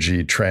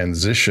energy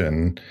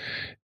transition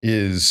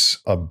is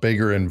a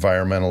bigger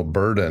environmental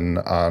burden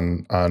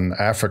on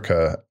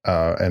Africa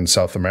and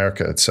South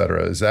America, et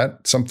cetera. Is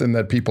that something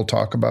that people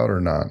talk about or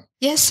not?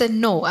 Yes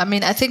and no. I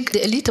mean, I think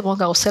the elite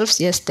among ourselves,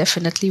 yes,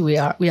 definitely we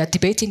are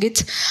debating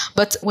it.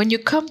 But when you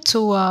come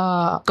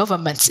to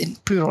governments in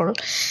plural,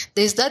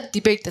 there's that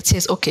debate that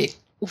says, okay,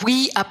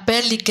 we are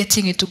barely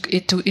getting into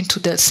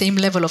the same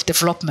level of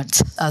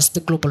development as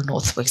the global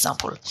north, for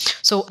example.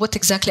 So what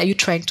exactly are you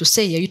trying to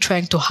say? Are you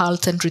trying to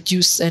halt and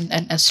reduce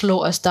and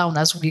slow us down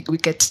as we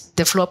get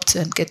developed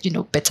and get,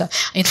 better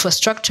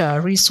infrastructure,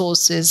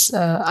 resources,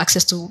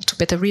 access to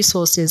better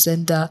resources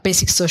and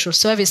basic social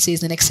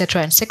services and et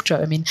cetera,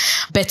 I mean,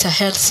 better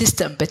health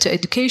system, better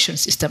education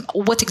system.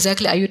 What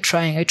exactly are you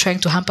trying? Are you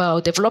trying to hamper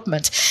our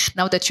development?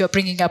 Now that you're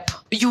bringing up,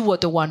 you were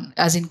the one,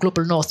 as in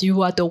global north,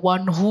 you are the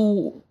one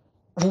who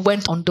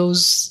went on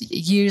those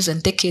years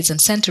and decades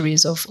and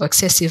centuries of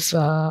excessive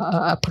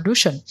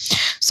pollution.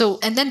 So,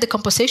 and then the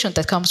compensation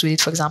that comes with it,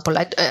 for example,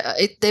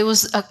 there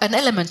was an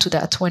element to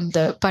that when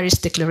the Paris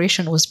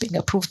Declaration was being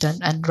approved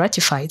and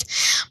ratified.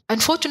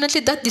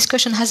 Unfortunately, that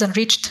discussion hasn't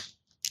reached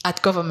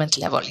at government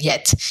level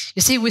yet.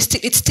 You see,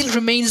 it still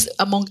remains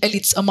among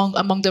elites,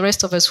 among the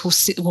rest of us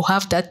who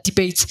have that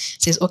debate,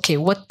 says, okay,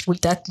 what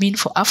would that mean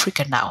for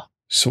Africa now?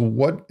 So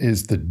what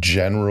is the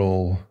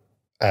general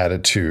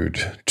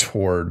attitude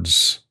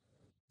towards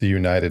the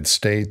United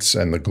States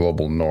and the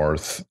global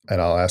north? And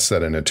I'll ask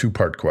that in a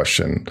two-part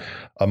question.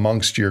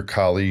 Amongst your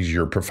colleagues,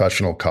 your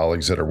professional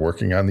colleagues that are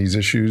working on these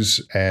issues,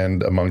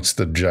 and amongst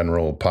the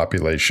general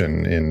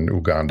population in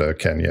Uganda,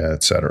 Kenya,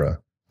 et cetera.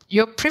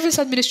 Your previous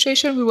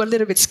administration, we were a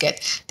little bit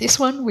scared. This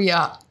one, we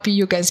are.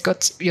 You guys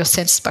got your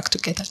sense back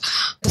together.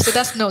 So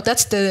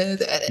that's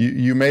the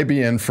You may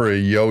be in for a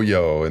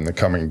yo-yo in the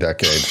coming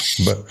decade,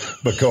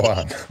 but go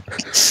on.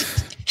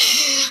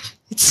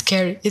 It's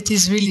scary. It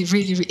is really,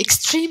 really, really.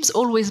 Extremes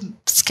always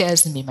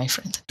scares me, my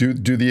friend. Do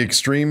the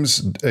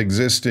extremes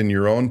exist in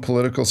your own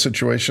political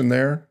situation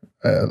there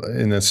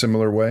in a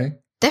similar way?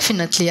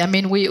 Definitely. I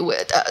mean,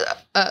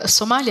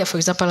 Somalia, for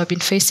example, have been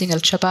facing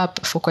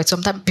Al-Shabaab for quite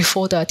some time.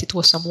 Before that, it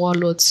was some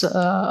warlords.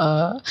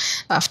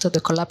 After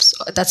the collapse,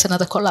 that's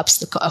another collapse.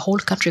 The whole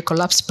country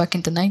collapsed back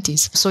in the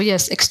 90s. So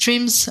yes,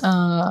 extremes,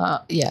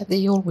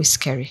 they're always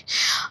scary.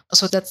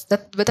 So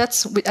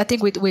I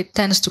think we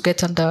tends to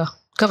get under.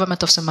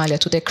 Government of Somalia,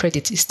 to their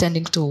credit, is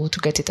tending to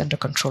get it under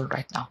control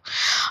right now,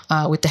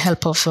 with the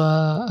help of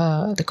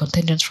the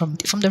contingents from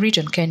the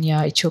region,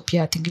 Kenya,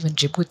 Ethiopia, I think even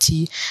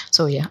Djibouti.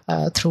 So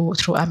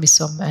through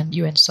AMISOM and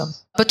UNSOM.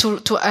 But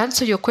to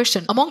answer your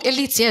question, among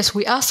elites, yes,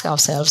 we ask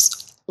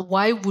ourselves,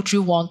 why would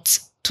you want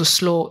to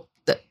slow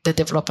the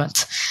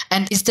development?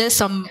 And is there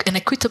an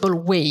equitable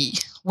way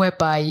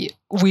whereby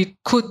we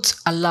could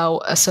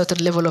allow a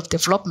certain level of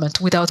development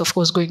without, of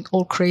course, going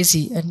all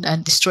crazy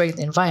and destroying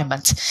the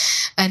environment?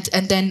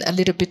 And then a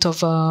little bit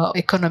of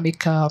economic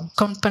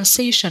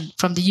compensation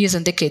from the years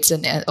and decades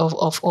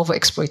of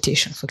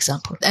overexploitation, for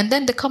example. And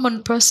then the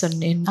common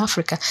person in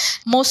Africa,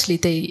 mostly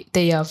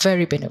they are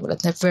very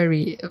benevolent. They're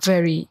very,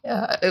 very,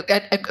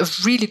 a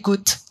really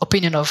good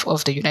opinion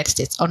of the United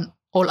States on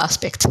all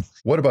aspects.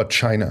 What about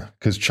China?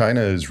 Because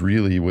China is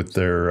really, with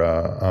their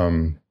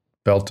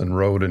Belt and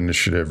Road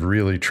Initiative,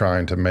 really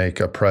trying to make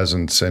a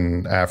presence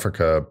in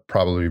Africa,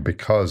 probably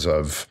because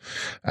of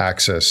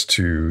access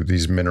to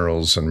these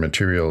minerals and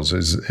materials.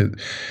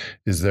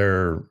 Is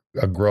there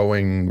a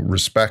growing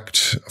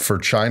respect for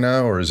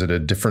China, or is it a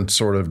different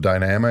sort of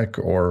dynamic?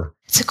 Or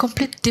it's a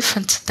complete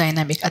different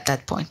dynamic at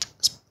that point.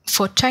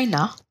 For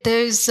China,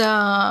 there's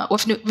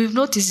we've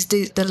noticed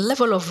the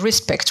level of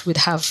respect we'd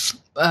have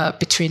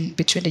between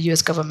the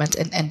US government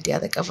and the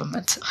other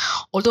government.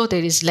 Although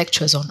there is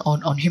lectures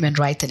on human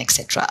rights and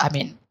etc. I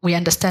mean, we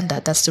understand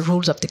that's the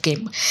rules of the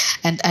game,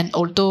 and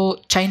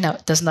although China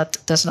does not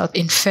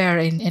interfere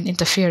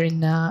in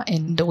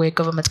the way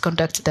governments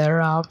conduct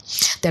their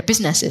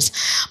businesses,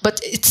 but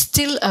it's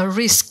still a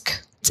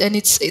risk, and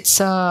it's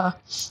a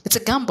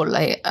gamble.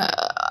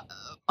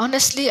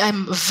 Honestly,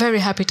 I'm very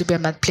happy to be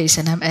in that place,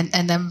 and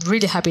I'm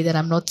really happy that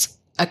I'm not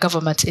a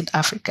government in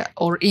Africa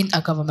or in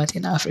a government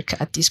in Africa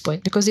at this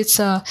point, because it's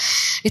a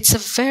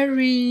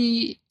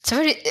very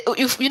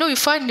you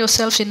find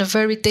yourself in a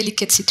very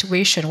delicate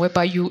situation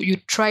whereby you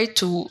try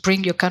to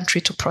bring your country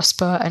to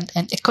prosper and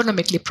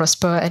economically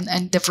prosper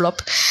and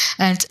develop,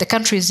 and the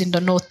countries in the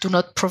north do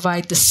not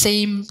provide the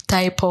same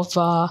type of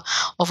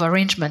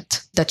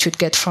arrangement that you'd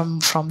get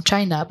from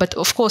China. But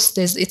of course,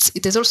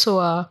 there's also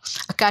a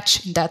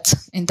catch in that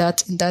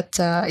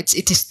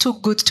it is too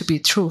good to be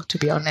true, to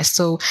be honest.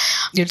 So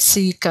you'll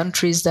see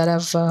countries that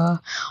have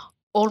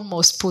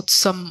almost put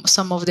some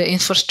of the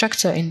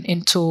infrastructure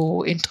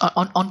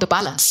on the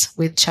balance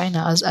with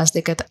China as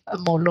they get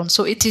more loans.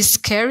 So it is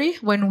scary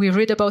when we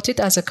read about it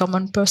as a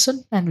common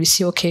person and we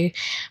see, okay,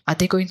 are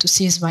they going to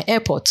seize my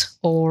airport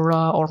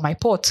or my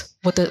port?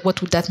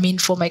 What would that mean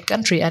for my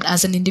country? And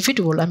as an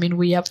individual, I mean,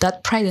 we have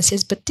that pride and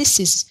says, but this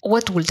is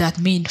what will that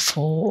mean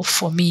for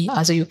me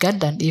as a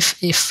Ugandan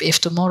if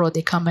tomorrow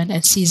they come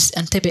and seize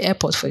Entebbe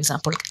Airport, for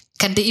example?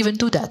 Can they even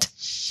do that?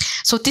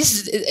 So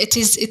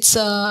it's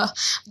the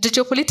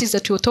geopolitics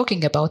that you're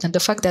talking about, and the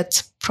fact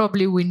that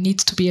probably we need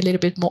to be a little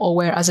bit more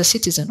aware as a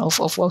citizen of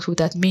what would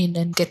that mean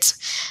and get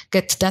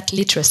that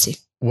literacy.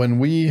 When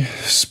we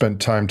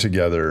spent time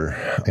together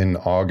in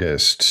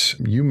August,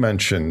 you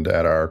mentioned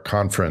at our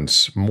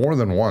conference more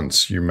than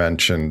once, you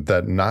mentioned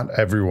that not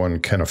everyone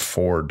can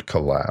afford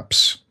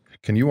collapse.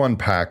 Can you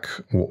unpack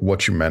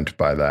what you meant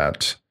by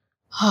that?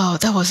 Oh,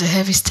 that was a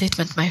heavy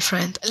statement, my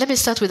friend. Let me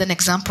start with an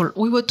example.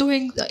 We were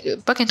doing,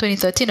 back in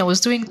 2013, I was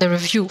doing the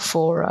review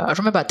for, I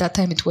remember at that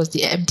time it was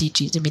the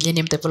MDG, the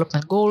Millennium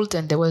Development Goal,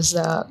 and there was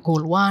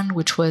Goal 1,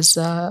 which was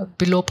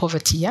below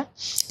poverty, yeah?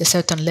 A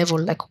certain level,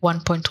 like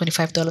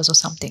 $1.25 or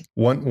something.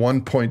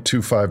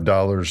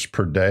 $1.25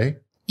 per day?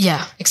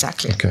 Yeah,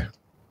 exactly. Okay.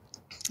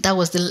 That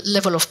was the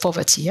level of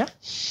poverty, yeah?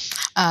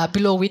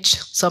 Below which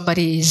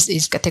somebody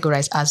is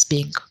categorized as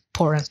being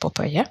poor and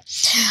pauper, yeah?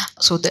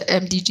 So the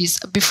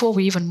MDGs, before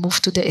we even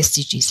moved to the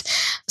SDGs.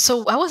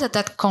 So I was at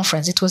that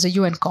conference. It was a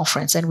UN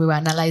conference, and we were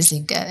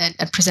analyzing and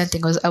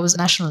presenting. I was a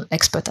national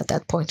expert at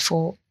that point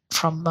from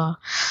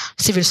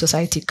civil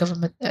society,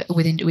 government,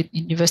 with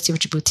University of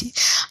Djibouti.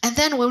 And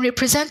then when we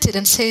presented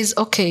and says,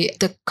 okay,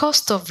 the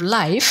cost of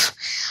life,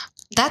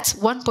 that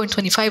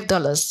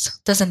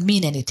 $1.25 doesn't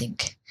mean anything.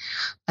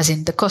 As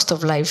in, the cost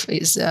of life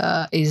is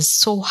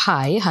so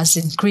high, has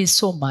increased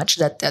so much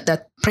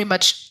that pretty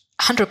much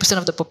 100%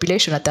 of the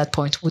population at that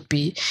point would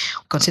be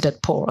considered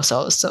poor.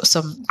 So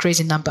some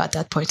crazy number at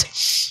that point.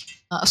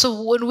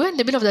 So when we're in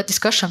the middle of that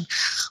discussion,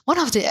 one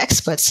of the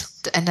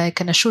experts, and I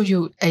can assure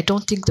you, I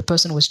don't think the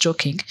person was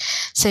joking,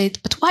 said,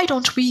 but why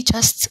don't we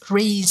just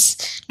lower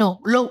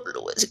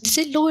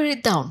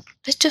it down?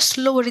 Let's just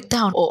lower it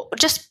down, or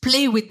just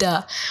play with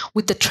the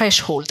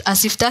threshold,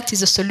 as if that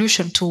is a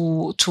solution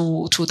to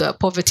the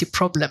poverty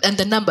problem and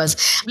the numbers.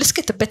 Let's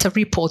get a better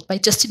report by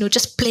just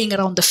playing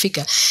around the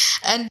figure.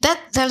 And that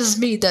tells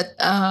me that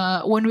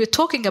when we're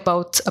talking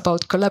about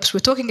collapse, we're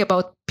talking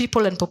about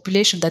people and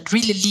population that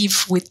really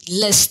live with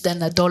less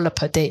than $1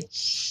 per day.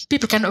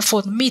 People can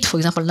afford meat, for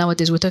example.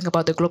 Nowadays, we're talking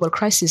about the global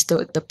crisis.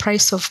 The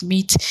price of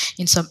meat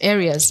in some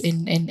areas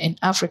in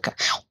Africa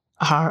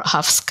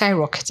have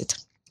skyrocketed.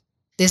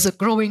 There's a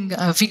growing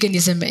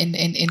veganism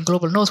in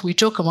global north. We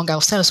joke among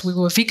ourselves, we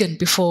were vegan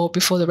before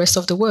the rest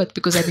of the world,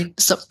 because I mean,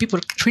 some people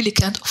really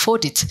can't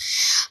afford it.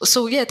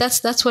 So yeah,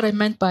 that's what I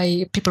meant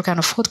by people can't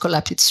afford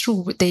collapse. It's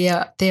true. They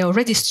are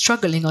already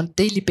struggling on a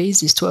daily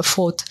basis to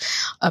afford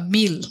a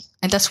meal.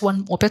 And that's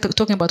we're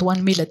talking about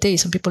 1 meal a day.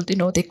 Some people,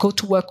 they go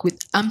to work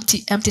with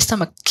empty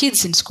stomach,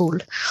 kids in school.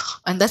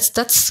 And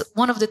that's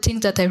one of the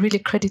things that I really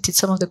credited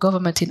some of the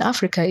government in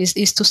Africa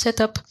is to set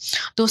up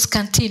those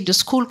canteens, the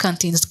school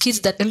canteens,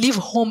 kids that leave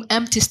home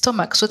empty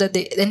stomach, so that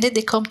then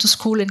they come to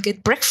school and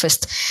get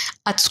breakfast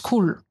at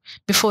school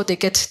before they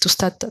get to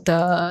start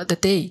the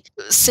day.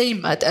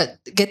 Same,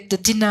 get the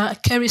dinner,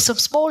 carry some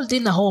small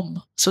dinner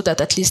home, so that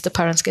at least the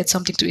parents get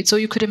something to eat. So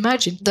you could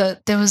imagine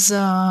that there was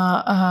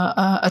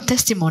a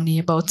testimony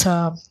about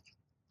a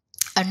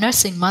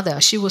nursing mother.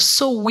 She was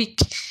so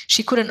weak,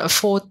 she couldn't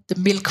afford the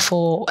milk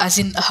as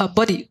in her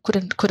body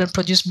couldn't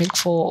produce milk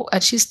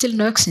and she's still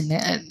nursing.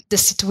 And the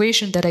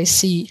situation that I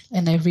see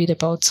and I read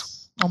about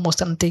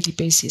almost on a daily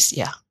basis,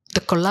 yeah,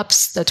 the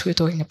collapse that we're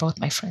talking about,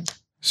 my friend.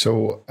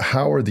 So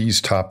how are these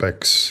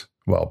topics,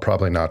 well,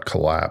 probably not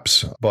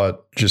collapse,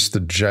 but just the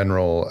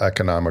general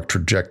economic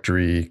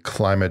trajectory,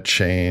 climate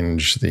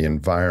change, the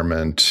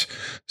environment,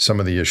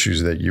 some of the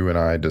issues that you and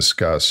I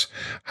discuss,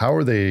 how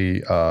are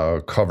they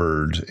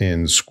covered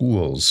in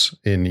schools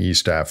in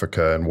East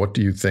Africa? And what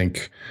do you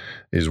think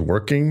is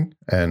working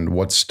and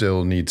what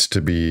still needs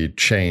to be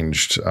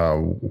changed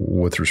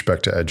with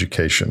respect to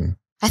education?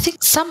 I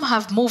think some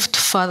have moved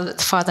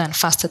farther and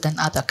faster than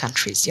other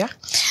countries, yeah?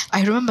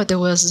 I remember there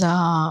was,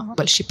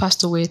 she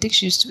passed away. I think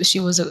she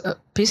was a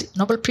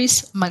Nobel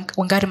Peace,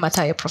 Wangari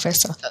Maathai, a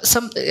professor,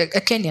 a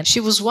Kenyan.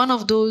 She was one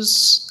of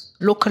those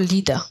local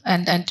leader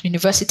and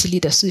university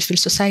leader, civil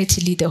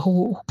society leader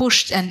who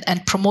pushed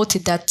and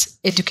promoted that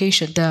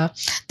education, the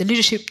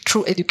leadership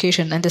through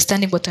education,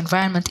 understanding what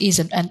environment is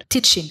and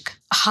teaching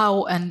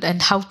how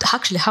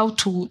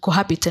to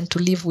cohabit and to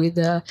live with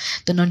the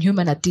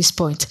non-human at this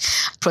point,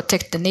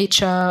 protect the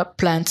nature,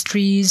 plant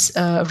trees,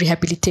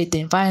 rehabilitate the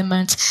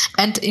environment,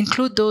 and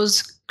include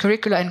those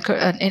curricula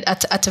and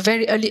at a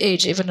very early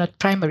age, even at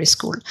primary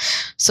school.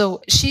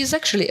 So she's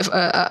actually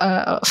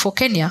for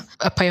Kenya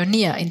a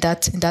pioneer in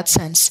that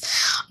sense.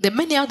 There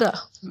are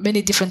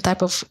many different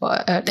type of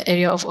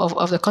area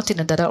of the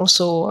continent that are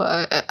also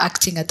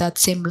acting at that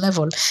same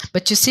level.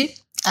 But you see,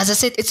 as I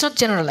said, it's not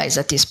generalized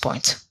at this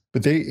point.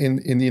 But they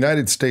in the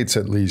United States,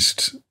 at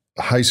least,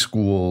 high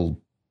school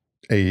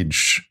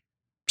age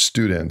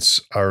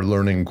students are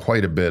learning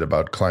quite a bit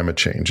about climate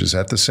change. Is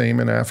that the same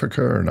in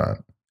Africa or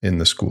not in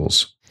the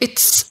schools?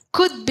 It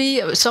could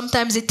be.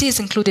 Sometimes it is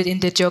included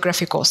in the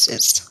geography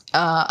courses,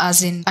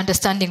 as in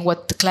understanding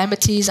what the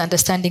climate is,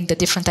 understanding the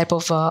different type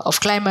of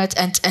climate,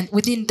 and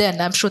within then,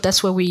 I'm sure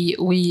that's where we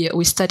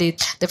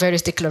studied the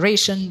various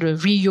declarations, the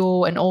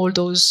Rio, and all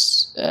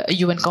those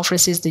UN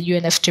conferences, the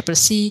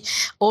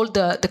UNFCCC, all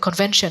the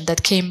convention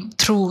that came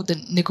through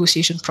the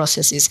negotiation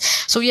processes.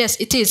 So yes,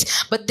 it is,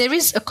 but there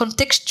is a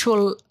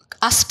contextual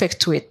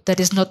aspect to it that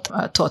is not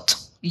taught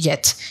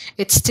yet.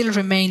 It still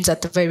remains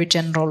at the very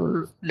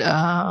general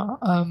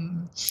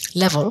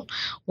level,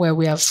 where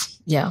we have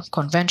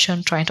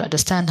convention, trying to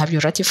understand, have you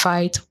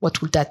ratified,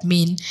 what would that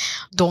mean,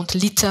 don't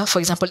litter, for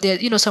example. There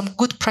are some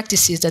good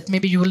practices that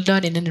maybe you will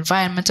learn in an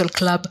environmental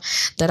club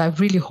that I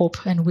really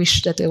hope and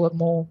wish that they were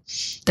more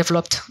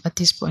developed at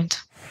this point.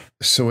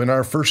 So in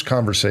our first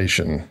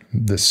conversation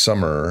this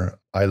summer,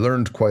 I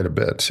learned quite a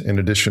bit. In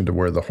addition to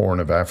where the Horn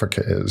of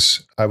Africa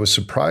is, I was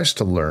surprised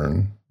to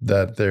learn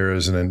that there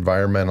is an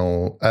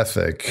environmental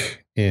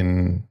ethic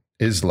in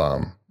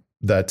Islam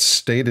that's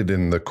stated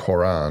in the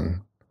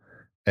Quran.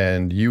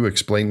 And you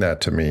explained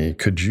that to me.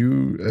 Could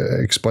you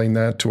explain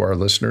that to our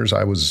listeners?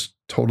 I was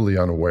totally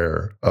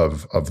unaware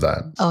of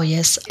that. Oh,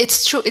 yes.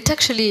 It's true. It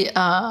actually,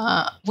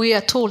 we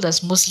are told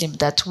as Muslim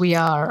that we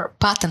are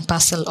part and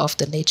parcel of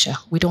the nature.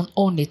 We don't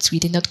own it. We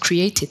did not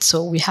create it.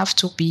 So we have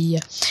to be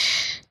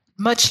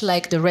much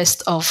like the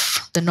rest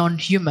of the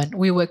non-human.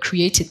 We were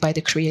created by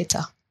the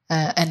Creator.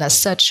 And as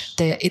such,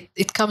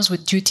 it comes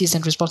with duties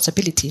and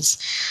responsibilities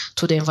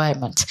to the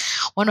environment.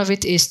 One of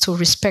it is to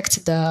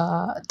respect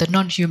the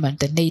non-human,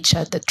 the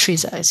nature, the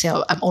trees.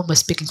 I'm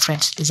almost speaking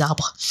French, les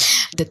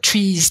arbres. The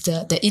trees,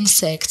 the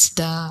insects,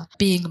 the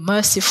being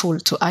merciful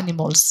to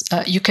animals.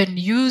 You can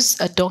use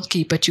a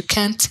donkey, but you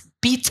can't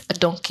beat a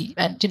donkey.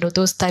 And,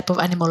 those type of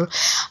animal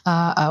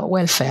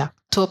welfare.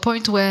 To a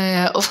point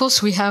where, of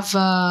course, we have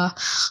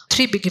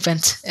 3 big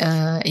events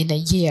in a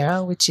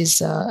year, which is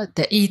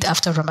the Eid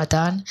after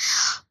Ramadan,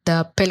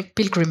 the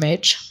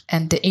pilgrimage,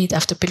 and the Eid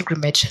after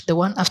pilgrimage. The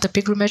one after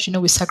pilgrimage,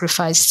 we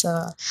sacrifice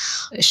a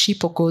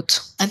sheep or goat.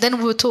 And then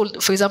we were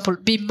told, for example,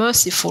 be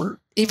merciful.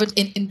 Even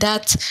in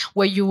that,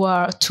 where you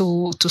are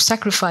to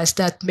sacrifice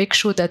that, make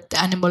sure that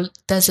the animal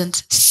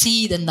doesn't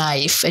see the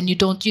knife and you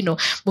don't,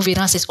 move it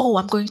around and says, oh,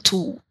 I'm going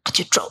to cut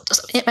your throat.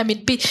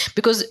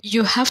 Because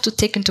you have to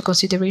take into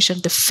consideration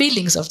the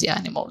feelings of the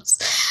animals.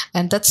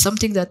 And that's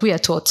something that we are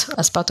taught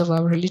as part of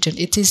our religion.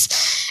 It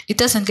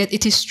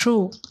is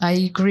true. I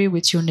agree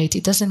with you, Nate.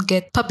 It doesn't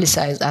get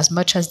publicized as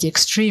much as the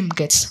extreme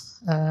gets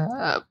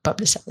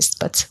publicized.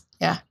 But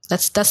yeah,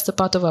 that's the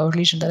part of our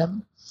religion that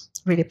I'm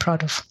really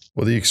proud of.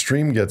 Well, the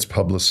extreme gets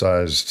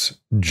publicized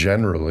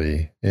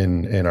generally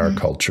in our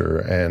culture.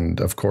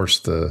 And of course,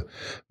 the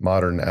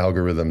modern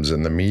algorithms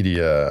in the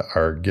media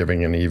are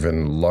giving an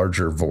even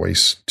larger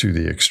voice to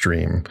the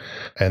extreme.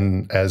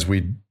 And as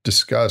we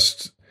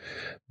discussed,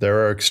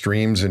 there are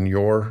extremes in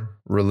your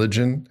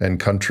religion and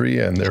country,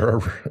 and there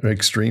are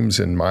extremes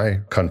in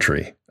my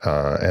country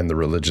and the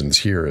religions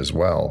here as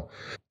well.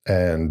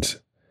 And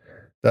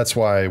that's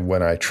why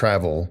when I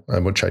travel,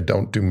 which I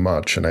don't do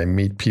much, and I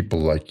meet people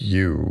like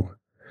you,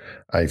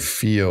 I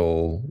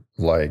feel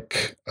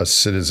like a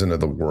citizen of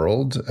the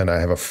world. And I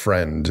have a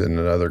friend in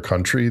another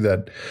country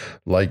that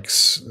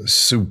likes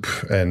soup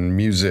and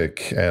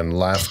music and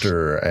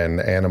laughter and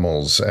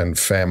animals and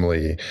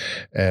family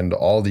and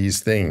all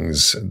these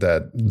things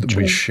that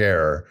we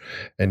share.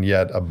 And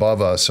yet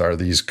above us are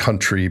these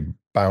country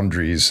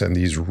boundaries and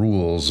these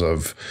rules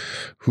of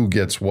who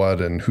gets what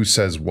and who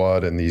says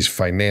what, and these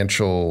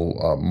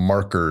financial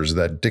markers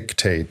that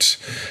dictate,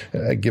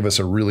 give us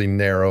a really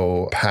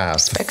narrow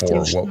path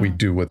for what we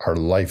do with our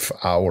life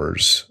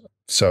hours.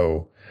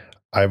 So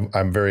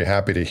I'm very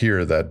happy to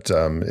hear that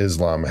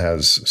Islam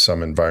has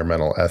some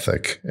environmental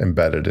ethic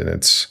embedded in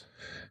its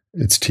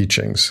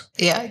teachings.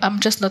 Yeah, I'm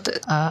just not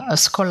a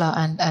scholar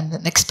and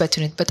an expert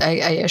in it, but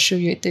I assure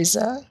you there's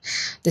a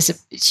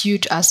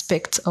huge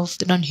aspect of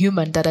the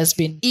non-human that is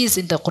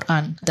in the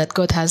Quran that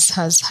God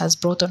has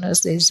brought on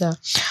us. There's a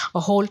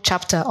whole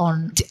chapter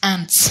on the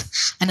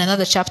ants and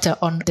another chapter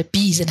on the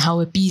bees and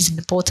how a bee is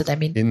important.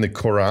 In the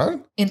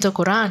Quran? In the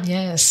Quran,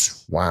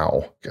 yes.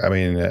 Wow.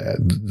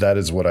 That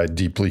is what I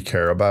deeply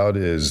care about,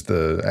 is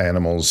the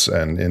animals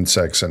and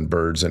insects and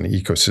birds and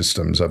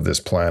ecosystems of this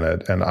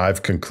planet. And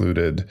I've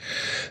concluded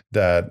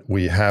that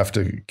we have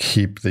to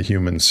keep the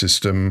human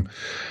system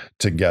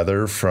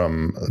together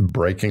from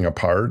breaking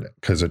apart,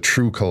 because a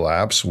true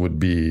collapse would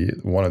be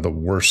one of the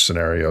worst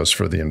scenarios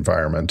for the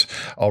environment.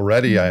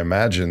 Already, I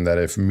imagine that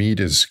if meat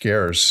is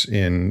scarce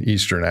in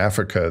Eastern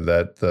Africa,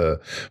 that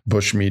the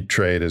bushmeat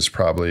trade is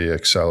probably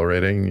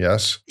accelerating,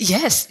 yes?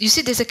 Yes. You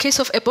see, there's a case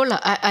of Ebola.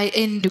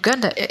 In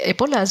Uganda,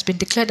 Ebola has been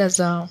declared as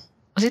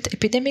was it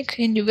epidemic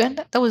in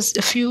Uganda? That was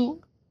a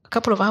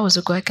couple of hours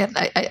ago.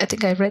 I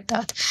think I read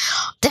that.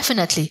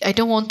 Definitely. I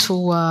don't want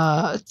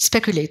to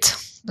speculate.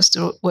 That's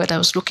the word I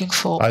was looking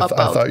for. I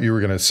thought you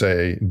were going to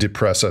say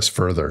depress us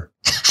further.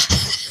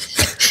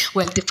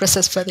 Well, the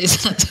process further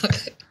is not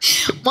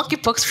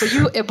monkeypox for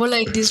you,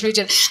 Ebola in this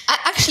region.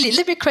 Actually,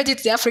 let me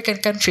credit the African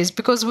countries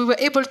because we were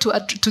able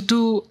to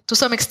do, to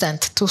some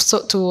extent, to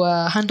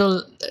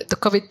handle the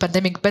COVID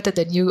pandemic better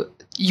than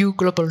you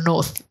global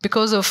north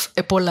because of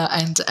Ebola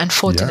and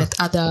unfortunate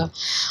other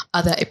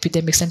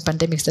epidemics and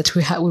pandemics that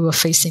we were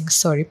facing.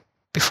 Sorry.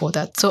 Before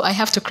that. So I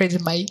have to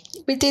credit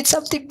we did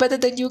something better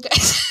than you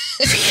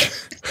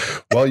guys.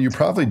 Well, you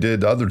probably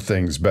did other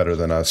things better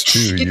than us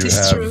too.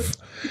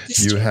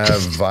 You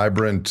have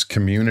vibrant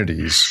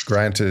communities,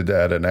 granted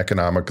at an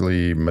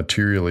economically,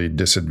 materially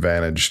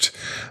disadvantaged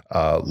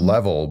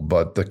level,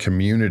 but the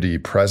community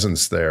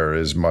presence there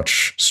is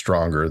much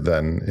stronger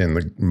than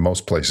in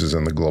most places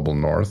in the global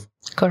north.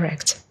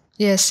 Correct.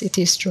 Yes, it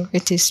is true.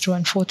 It is true,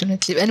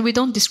 unfortunately. And we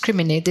don't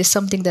discriminate. There's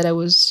something that I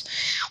was,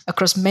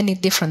 across many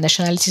different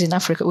nationalities in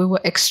Africa, we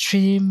were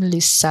extremely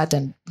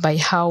saddened by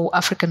how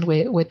Africans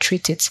were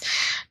treated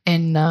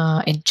in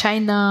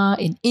China,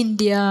 in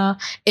India,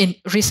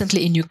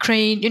 recently in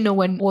Ukraine. You know,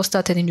 when war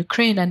started in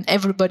Ukraine and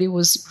everybody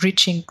was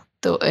reaching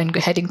and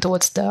heading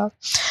towards the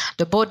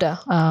border,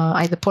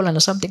 either Poland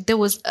or something, there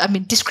was,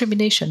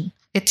 discrimination.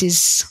 It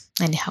is,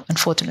 anyhow,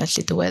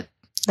 unfortunately, the word.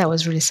 That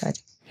was really sad.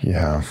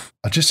 Yeah.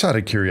 Just out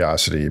of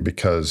curiosity,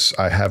 because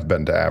I have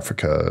been to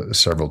Africa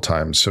several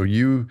times. So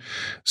you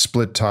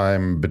split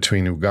time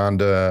between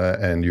Uganda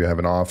and you have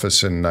an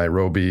office in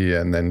Nairobi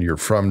and then you're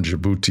from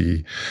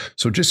Djibouti.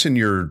 So just in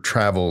your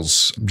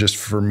travels, just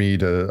for me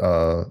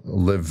to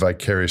live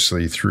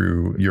vicariously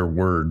through your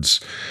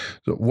words,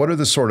 what are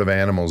the sort of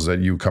animals that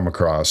you come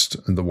across,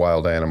 the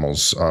wild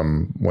animals,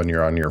 when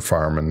you're on your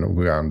farm in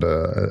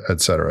Uganda,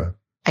 et cetera?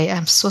 I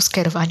am so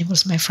scared of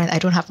animals, my friend. I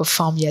don't have a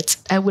farm yet.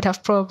 I would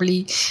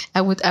probably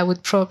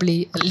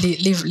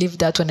leave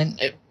that one.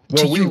 And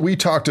well, we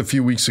talked a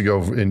few weeks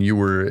ago, and you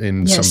were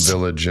in some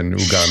village in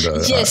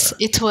Uganda. Yes,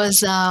 it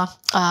was. No,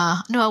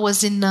 I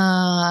was in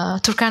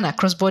Turkana,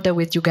 cross border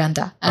with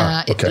Uganda,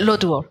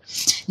 Lodwar.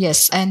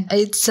 Yes, and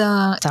it's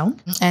a town,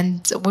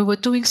 and we were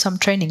doing some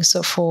training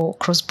for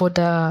cross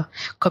border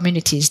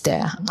communities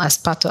there as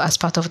part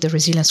of the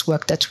resilience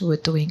work that we were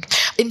doing.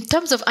 In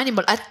terms of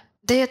animal,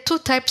 there are two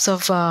types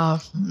of,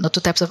 not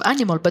two types of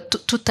animal, but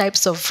two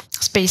types of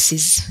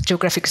spaces,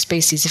 geographic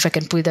spaces, if I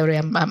can put it that way,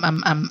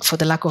 I'm for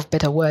the lack of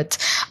better words.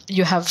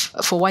 You have,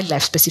 for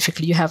wildlife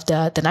specifically, you have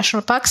the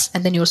national parks,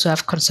 and then you also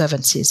have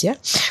conservancies, yeah?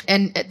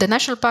 And the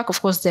national park,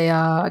 of course, they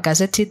are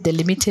gazetted, they're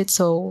limited,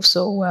 so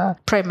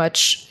pretty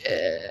much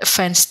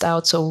fenced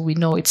out, so we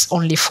know it's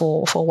only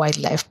for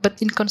wildlife.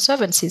 But in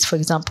conservancies, for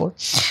example,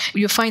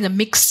 you find a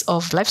mix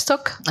of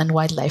livestock and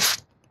wildlife.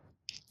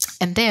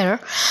 And there,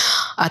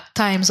 at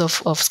times of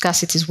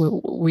scarcities,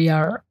 we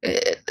are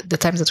the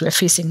times that we are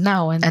facing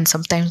now, and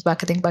sometimes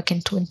back in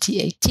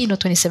 2018 or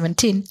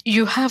 2017,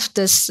 you have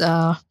this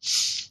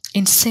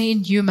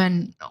insane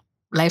human,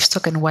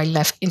 livestock, and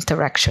wildlife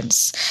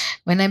interactions.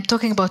 When I'm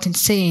talking about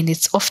insane,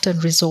 it often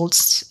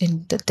results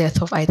in the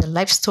death of either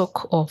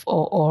livestock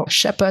or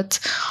shepherd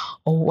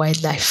or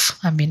wildlife.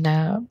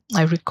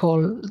 I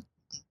recall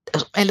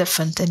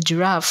elephant and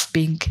giraffe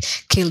being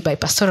killed by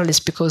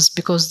pastoralists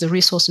because the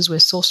resources were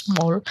so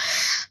small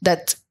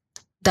that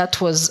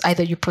was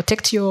either you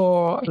protect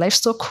your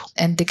livestock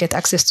and they get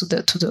access to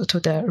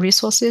the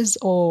resources,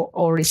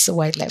 or it's the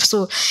wildlife.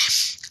 So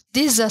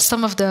these are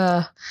some of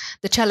the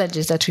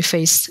challenges that we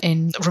face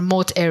in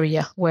remote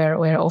area where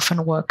I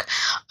often work.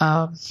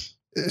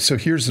 So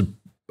here's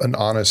an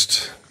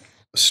honest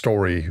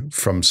story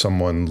from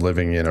someone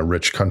living in a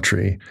rich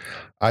country.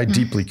 I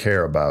deeply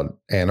care about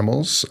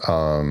animals.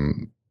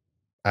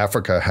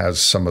 Africa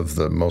has some of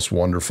the most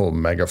wonderful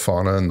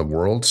megafauna in the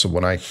world. So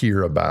when I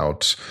hear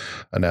about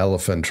an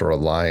elephant or a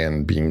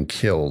lion being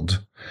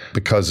killed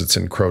because it's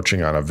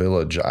encroaching on a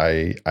village,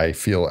 I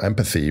feel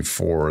empathy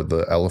for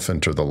the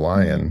elephant or the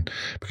lion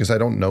because I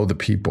don't know the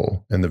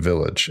people in the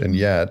village. And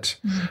yet,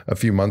 a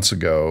few months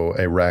ago,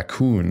 a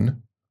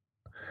raccoon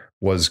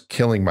was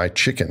killing my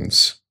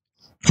chickens.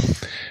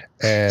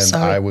 And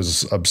I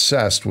was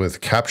obsessed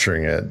with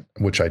capturing it,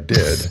 which I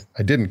did.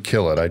 I didn't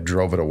kill it. I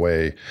drove it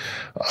away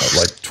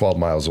like 12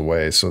 miles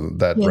away. So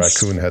that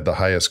raccoon had the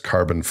highest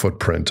carbon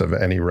footprint of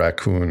any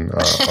raccoon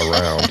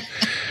around.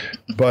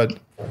 But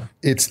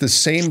it's the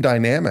same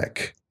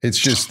dynamic. It's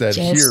just that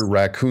here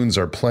raccoons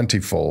are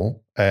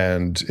plentiful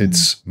and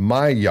it's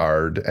my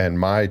yard and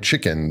my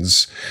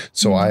chickens.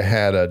 So I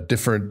had a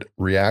different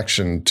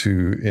reaction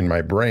in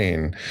my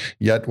brain.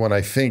 Yet when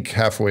I think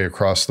halfway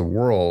across the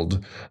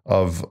world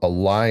of a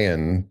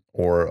lion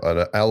or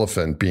an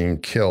elephant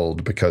being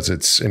killed because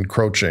it's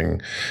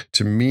encroaching,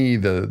 to me,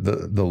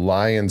 the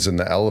lions and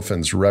the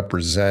elephants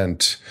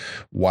represent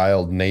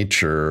wild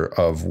nature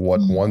of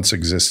what once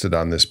existed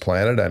on this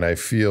planet. And I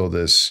feel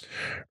this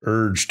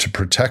urge to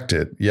protect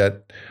it.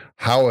 Yet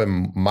how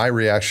my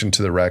reaction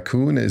to the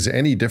raccoon is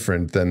any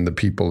different than the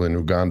people in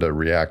Uganda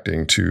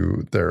reacting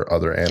to their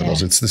other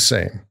animals. It's the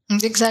same.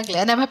 Exactly.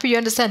 And I'm happy you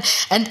understand.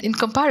 And in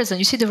comparison,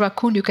 you see the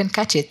raccoon, you can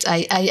catch it.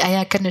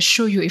 I can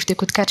assure you, if they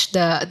could catch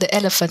the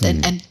elephant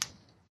and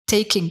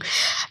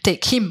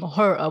take him or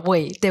her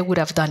away, they would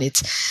have done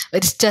it.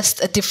 It's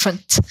just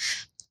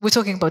we're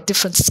talking about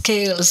different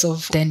scales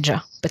of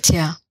danger. But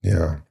yeah.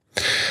 Yeah.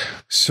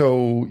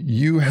 So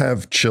you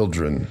have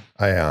children,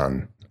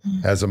 Ayan.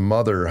 As a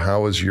mother,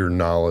 how has your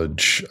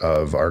knowledge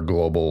of our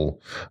global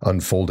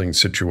unfolding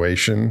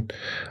situation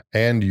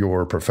and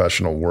your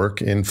professional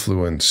work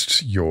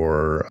influenced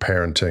your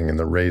parenting and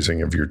the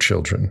raising of your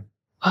children?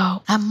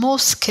 Wow. I'm more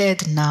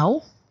scared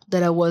now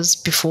than I was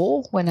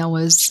before when I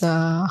was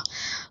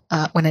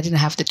when I didn't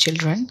have the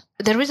children.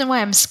 The reason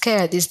why I'm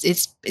scared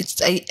is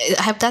I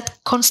have that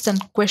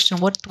constant question: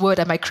 what world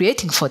am I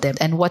creating for them,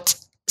 and what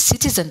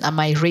citizen am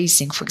I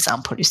raising? For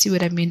example, you see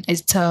what I mean?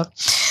 It's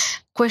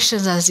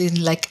questions as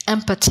in like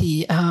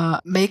empathy,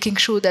 making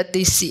sure that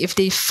they see if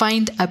they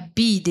find a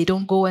bee, they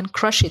don't go and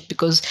crush it,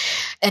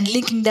 and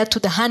linking that to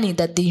the honey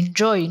that they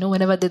enjoy.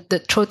 Whenever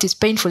the throat is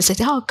painful, they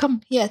say, "Oh,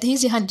 come here,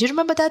 here's your honey. Do you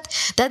remember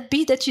that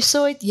bee that you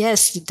saw it?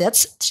 Yes,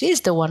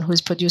 she's the one who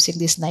is producing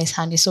this nice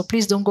honey. So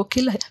please don't go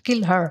kill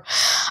her."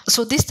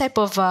 So this type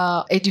of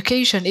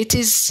education, it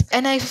is,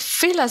 and I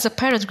feel as a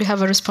parent we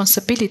have a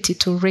responsibility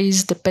to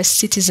raise the best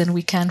citizen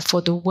we can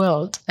for the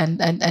world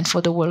and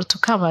for the world to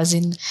come. As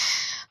in,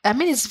 I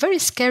mean, it's a very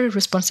scary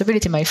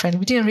responsibility, my friend.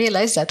 We didn't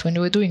realize that when we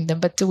were doing them,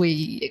 but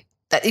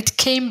that it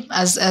came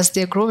as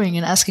they're growing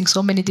and asking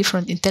so many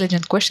different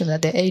intelligent questions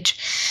at their age,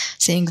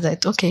 saying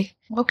that, okay,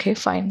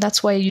 fine.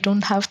 That's why you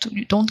don't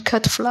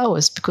cut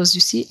flowers, because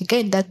you see,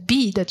 again, that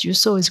bee that you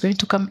saw is going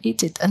to come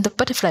eat it. And the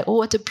butterfly, oh,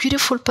 what a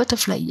beautiful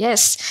butterfly.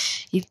 Yes,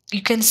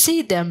 you can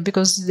see them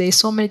because there's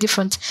so many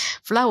different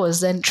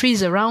flowers and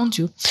trees around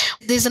you.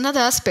 There's another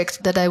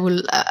aspect that I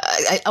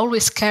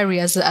always carry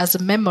as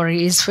a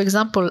memory is, for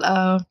example,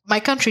 my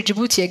country,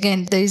 Djibouti,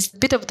 again, there's a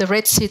bit of the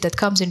Red Sea that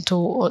comes into,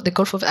 or the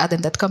Gulf of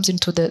Aden that comes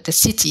into the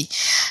city.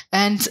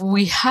 And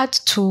we as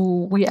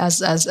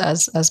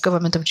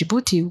government of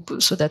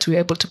Djibouti, so that we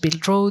were able to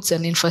build roads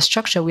and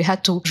infrastructure, we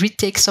had to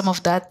retake some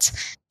of that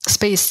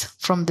space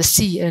from the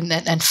sea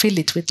and fill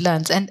it with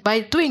land. And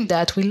by doing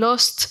that, we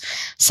lost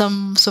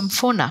some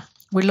fauna.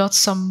 We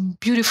lost some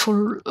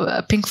beautiful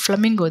pink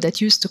flamingo that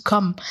used to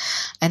come.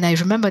 And I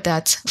remember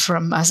that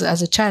from as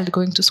a child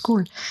going to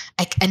school.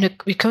 And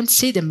we can't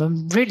see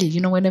them really,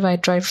 whenever I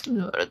drive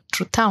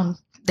through town.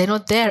 They're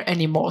not there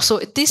anymore. So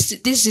this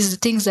is the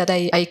things that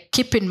I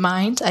keep in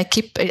mind. I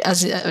keep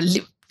as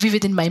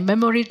vivid in my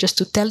memory, just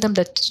to tell them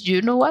that,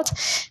 you know what,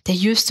 they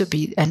used to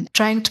be, and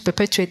trying to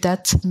perpetuate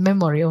that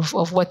memory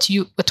of what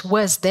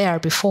was there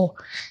before,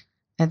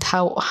 and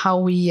how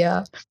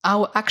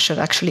our action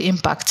actually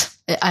impact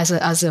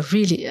as a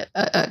really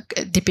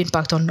deep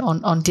impact on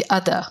the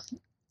other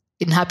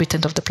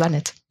inhabitant of the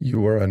planet.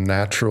 You are a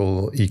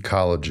natural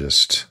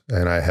ecologist,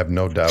 and I have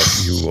no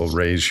doubt you will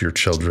raise your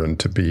children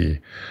to be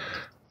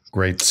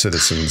great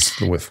citizens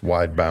with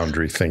wide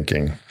boundary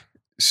thinking.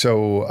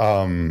 So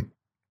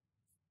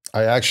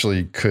I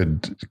actually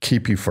could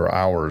keep you for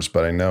hours,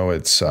 but I know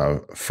it's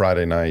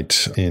Friday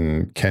night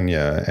in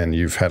Kenya and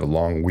you've had a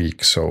long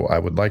week. So I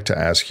would like to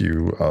ask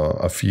you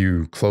a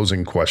few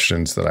closing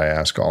questions that I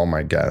ask all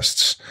my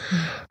guests.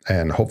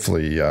 And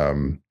hopefully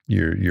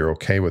you're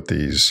okay with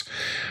these.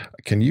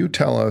 Can you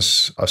tell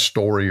us a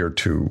story or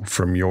two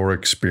from your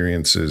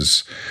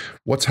experiences?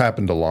 What's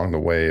happened along the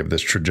way of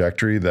this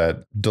trajectory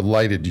that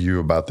delighted you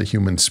about the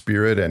human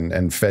spirit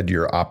and fed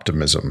your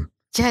optimism?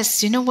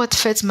 Yes, you know what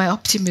feds my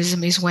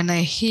optimism is when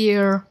I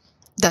hear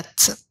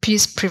that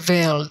peace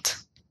prevailed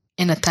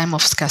in a time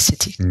of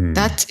scarcity.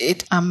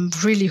 I'm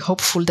really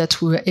hopeful that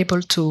we were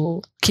able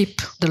to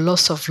keep the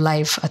loss of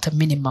life at a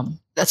minimum.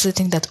 That's the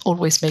thing that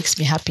always makes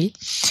me happy,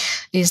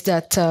 is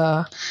that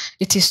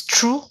it is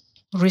true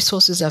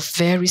resources are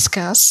very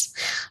scarce.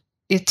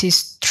 It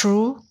is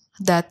true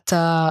that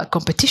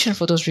competition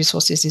for those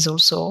resources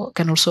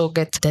can also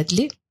get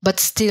deadly, but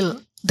still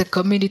the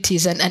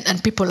communities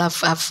and people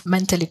have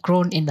mentally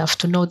grown enough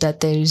to know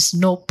that there is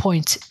no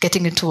point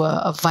getting into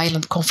a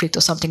violent conflict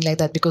or something like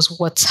that, because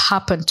what's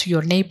happened to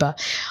your neighbor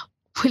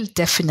will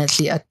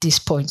definitely at this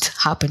point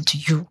happen to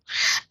you.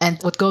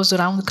 And what goes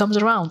around comes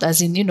around,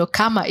 as in,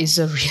 karma is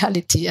a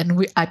reality,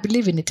 and I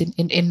believe in it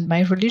in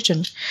my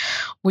religion.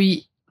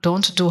 We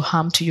don't do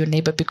harm to your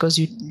neighbor, because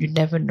you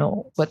never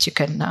know what you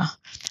can,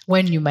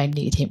 when you might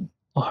need him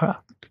or her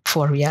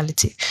for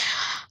reality.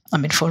 I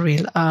mean, for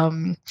real.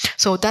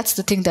 So that's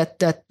the thing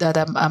that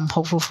I'm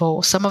hopeful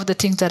for. Some of the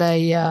things that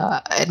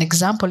an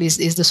example is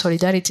the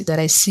solidarity that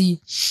I see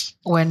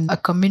when a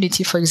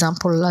community, for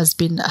example, has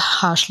been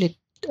harshly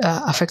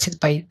affected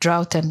by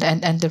drought and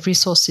the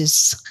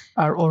resources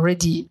are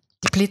already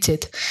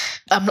depleted.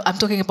 I'm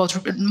talking about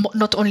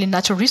not only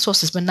natural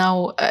resources, but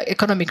now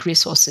economic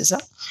resources,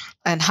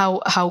 and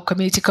how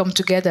community come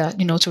together,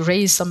 to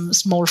raise some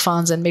small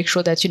funds and make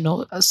sure that,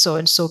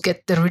 so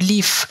get the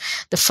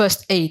relief, the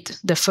first aid,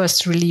 the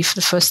first relief,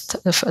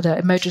 the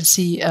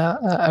emergency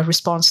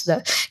response.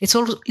 That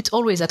it's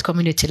always at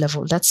community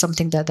level. That's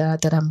something that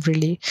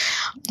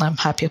I'm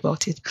happy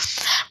about it.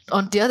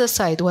 On the other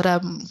side,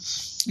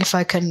 if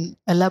I can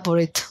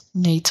elaborate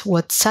Nate,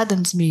 what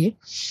saddens me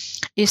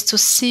is to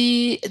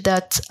see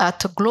that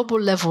at a global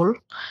level,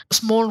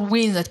 small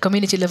wins at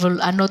community level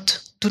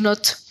do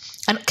not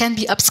and can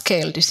be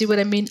upscaled. You see what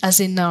I mean? As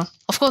in,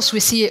 of course, we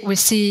see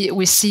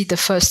the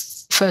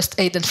first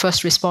aid and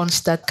first response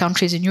that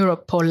countries in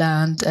Europe,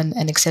 Poland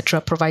and etc.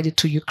 provided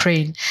to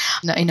Ukraine.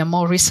 In a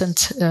more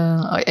recent,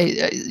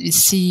 you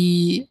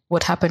see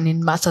what happened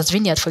in Martha's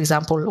Vineyard, for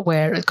example,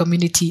 where a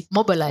community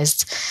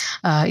mobilized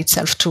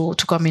itself to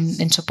come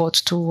in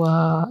support to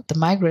the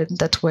migrants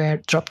that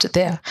were dropped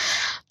there.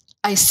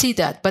 I see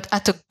that, but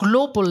at a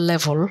global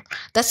level,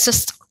 that's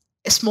just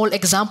small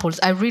examples.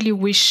 I really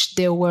wish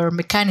there were a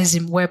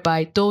mechanism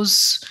whereby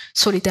those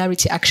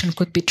solidarity action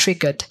could be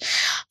triggered.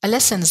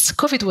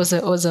 COVID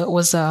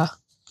was a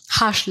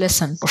harsh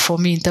lesson for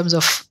me in terms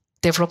of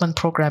development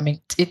programming.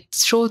 It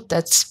showed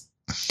that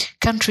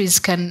countries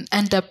can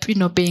end up,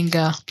 being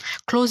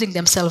closing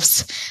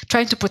themselves,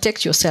 trying to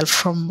protect yourself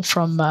from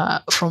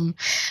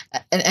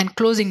and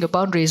closing the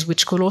boundaries,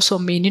 which could also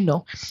mean,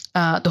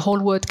 the whole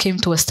world came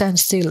to a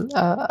standstill,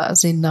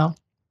 as in.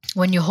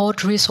 When you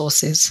hoard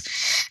resources,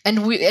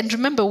 and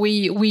remember,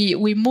 we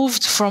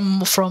moved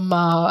from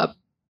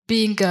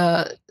being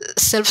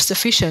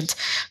self-sufficient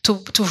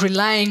to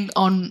relying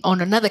on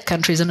another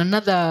countries and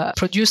another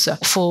producer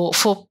for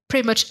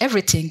pretty much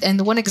everything.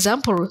 And one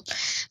example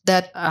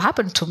that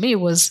happened to me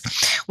was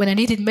when I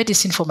needed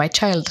medicine for my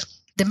child.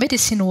 The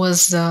medicine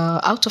was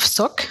out of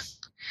stock.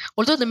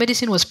 Although the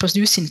medicine was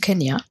produced in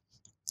Kenya,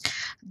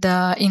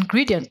 the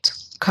ingredient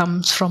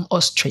comes from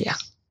Austria.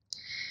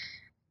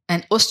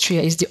 And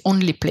Austria is the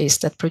only place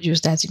that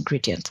produced that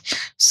ingredient.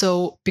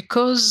 So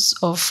because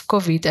of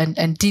COVID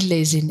and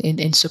delays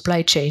in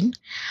supply chain,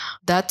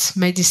 that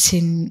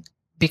medicine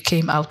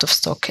became out of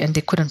stock and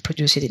they couldn't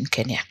produce it in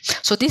Kenya.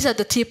 So these are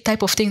the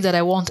type of things that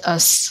I want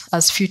us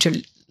as future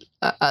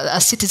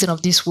as citizens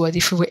of this world,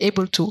 if we were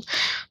able to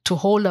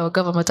hold our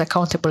government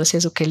accountable,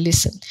 says, okay,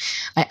 listen,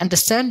 I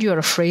understand you're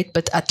afraid,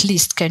 but at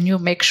least can you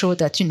make sure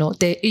that,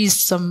 there is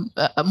some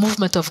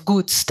movement of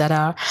goods that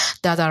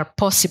are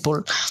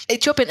possible.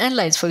 Ethiopian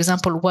Airlines, for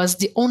example, was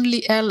the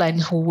only airline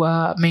who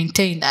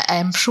maintained, I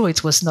am sure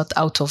it was not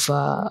out of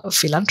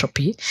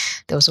philanthropy.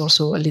 There was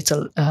also a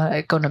little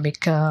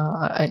economic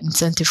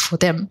incentive for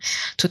them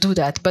to do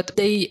that. But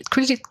they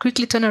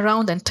quickly turn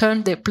around and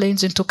turn their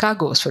planes into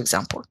cargos, for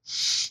example.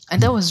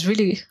 And that was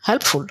really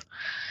helpful.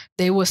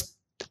 They were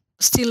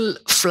still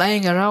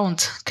flying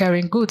around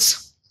carrying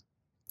goods.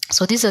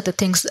 So these are the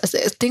things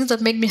that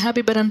make me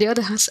happy. But on the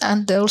other hand,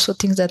 and there are also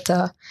things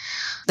that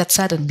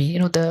sadden me.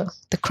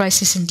 The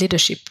crisis in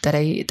leadership that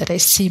I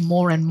see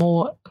more and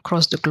more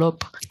across the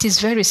globe. It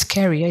is very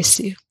scary. I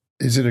see.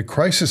 Is it a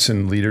crisis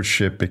in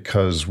leadership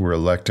because we're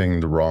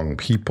electing the wrong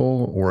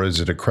people, or is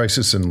it a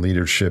crisis in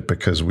leadership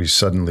because we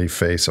suddenly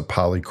face a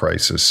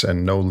polycrisis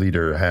and no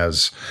leader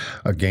has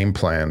a game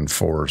plan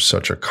for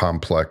such a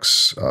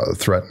complex,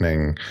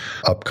 threatening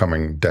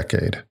upcoming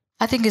decade?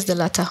 I think it's the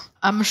latter.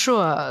 I'm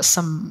sure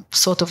some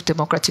sort of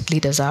democratic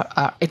leaders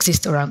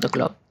exist around the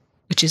globe,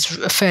 which is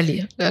a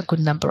fairly good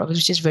number of it,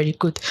 which is very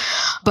good.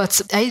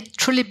 But I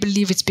truly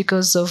believe it's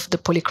because of the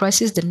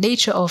polycrisis, the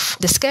nature of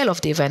the scale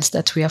of the events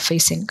that we are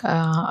facing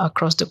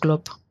across the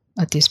globe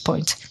at this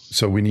point.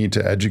 So we need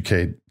to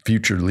educate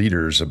future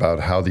leaders about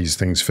how these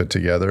things fit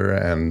together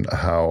and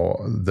how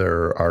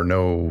there are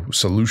no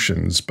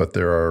solutions, but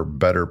there are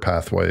better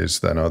pathways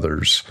than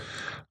others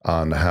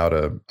on how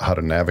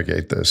to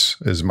navigate this,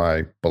 is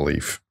my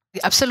belief.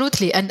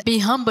 Absolutely. And be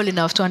humble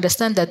enough to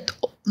understand that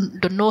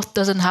the North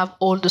doesn't have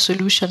all the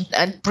solution,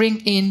 and bring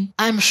in,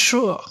 I'm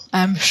sure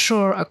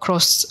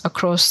across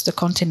the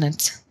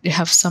continent, they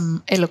have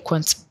some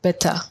eloquent,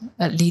 better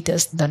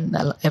leaders than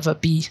there'll ever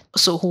be.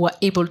 So who are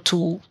able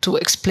to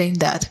explain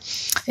that.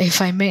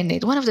 If I may,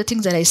 Nate, one of the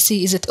things that I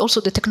see is that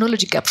also the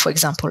technology gap, for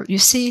example. You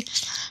see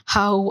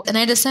how, and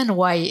I understand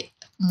why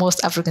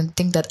most American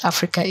think that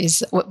Africa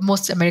is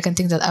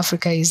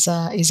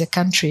a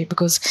country,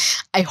 because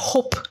I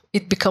hope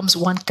it becomes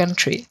one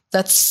country.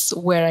 That's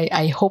where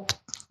I hope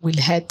we'll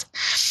head.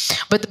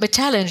 But the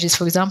challenge is,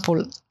 for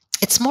example,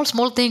 it's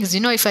small things.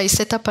 If I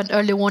set up an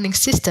early warning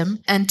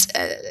system, and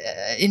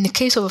in the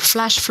case of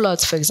flash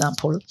floods, for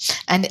example,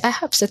 and I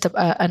have set up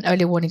an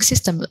early warning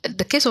system,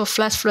 the case of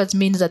flash floods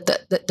means that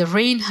the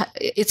rain,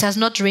 it has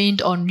not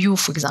rained on you,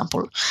 for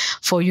example,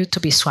 for you to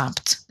be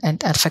swamped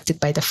and affected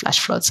by the flash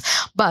floods.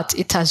 But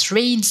it has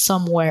rained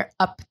somewhere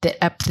up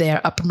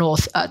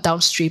north,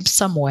 downstream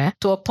somewhere,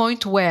 to a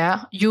point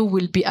where you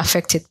will be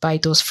affected by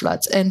those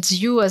floods. And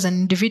you as an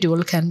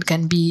individual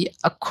can be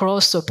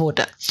across the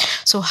border.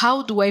 So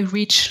how do I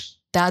reach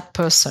that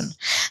person?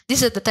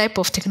 These are the type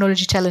of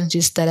technology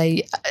challenges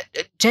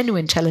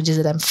genuine challenges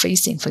that I'm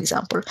facing, for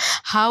example.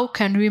 How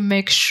can we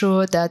make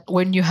sure that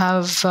when you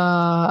have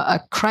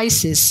a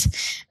crisis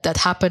that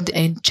happened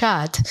in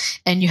Chad,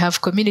 and you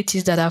have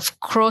communities that are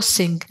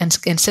crossing and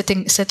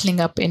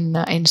settling up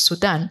in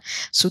Sudan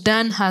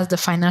has the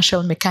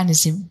financial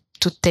mechanism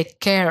take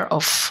care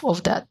of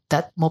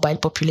that mobile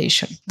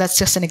population. That's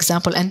just an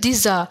example. And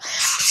these are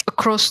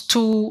across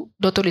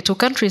not only two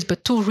countries,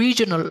 but two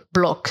regional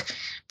blocks.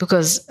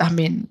 Because,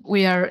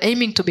 we are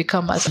aiming to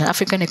become an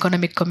African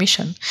Economic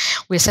Commission.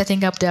 We're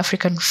setting up the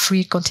African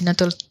Free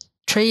Continental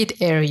Trade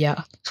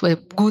Area where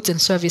goods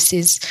and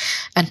services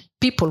and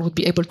people would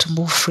be able to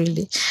move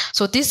freely.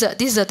 So these are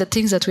the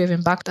things that we have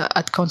embarked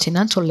at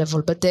continental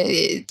level. But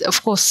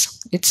of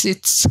course,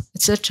 it's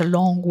such a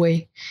long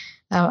way.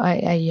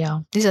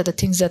 These are the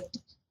things that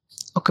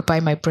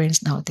occupy my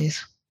brains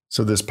nowadays.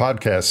 So this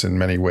podcast, in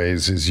many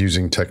ways, is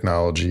using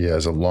technology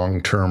as a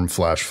long-term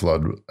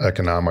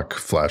economic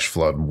flash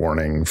flood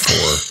warning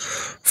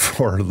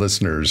for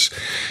listeners.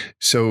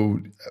 So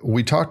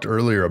we talked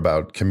earlier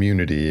about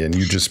community, and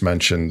you just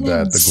mentioned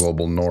that the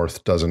global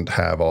north doesn't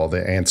have all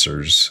the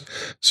answers.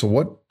 So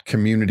what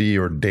community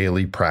or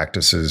daily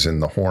practices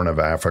in the Horn of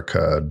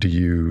Africa do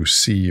you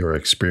see or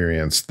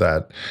experience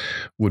that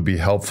would be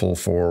helpful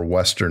for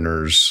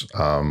Westerners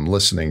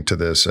listening to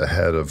this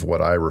ahead of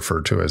what I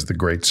refer to as the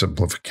Great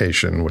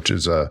Simplification, which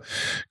is a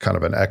kind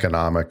of an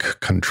economic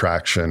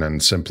contraction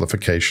and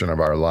simplification of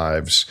our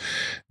lives?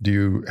 Do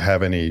you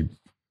have any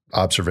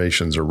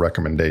observations or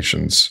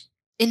recommendations?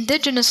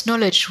 Indigenous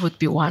knowledge would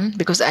be one,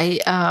 because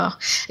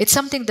it's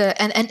something that,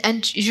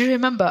 and you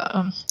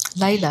remember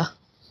Laila,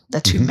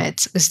 that we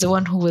met, is the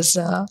one who was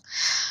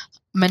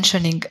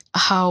mentioning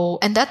how,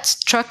 and that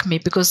struck me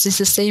because it's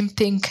the same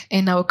thing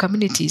in our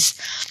communities.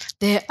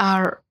 They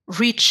are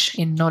rich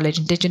in knowledge,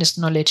 indigenous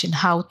knowledge, in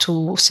how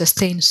to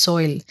sustain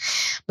soil,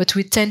 but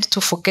we tend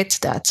to forget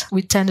that.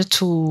 We tend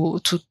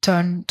to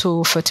turn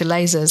to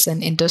fertilizers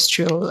and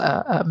industrial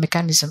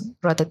mechanism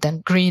rather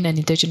than green and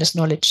indigenous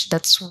knowledge.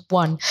 That's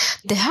one.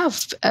 They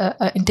have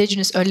an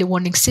indigenous early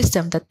warning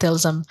system that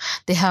tells them.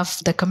 They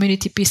have the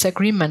community peace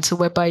agreement,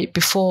 whereby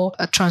before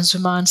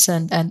transhumance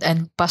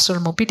and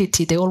pastoral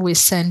mobility, they always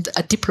send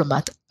a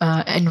diplomat,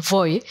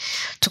 envoy,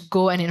 to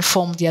go and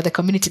inform the other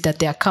community that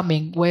they are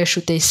coming. Where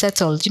should they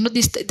settle?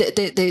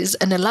 There's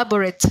an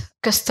elaborate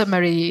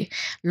customary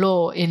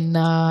law in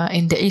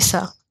the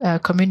Isa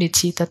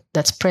community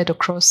that spread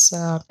across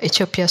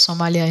Ethiopia,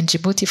 Somalia, and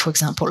Djibouti, for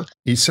example.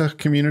 Isa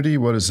community?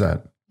 What is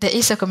that? The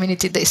Isa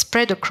community, they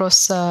spread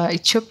across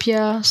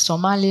Ethiopia,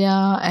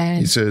 Somalia,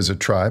 and... Isa is a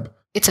tribe?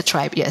 It's a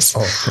tribe, yes.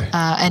 Oh, okay.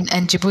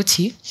 And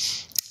Djibouti.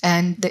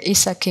 And the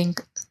Isa king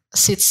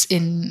sits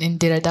in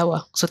Dire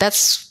Dawa. So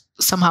that's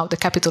somehow the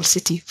capital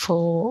city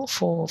for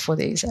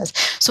the Isas.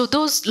 So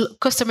those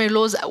customary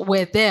laws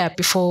were there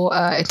before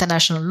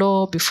international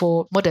law,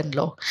 before modern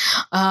law.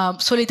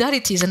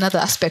 Solidarity is another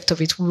aspect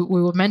of it.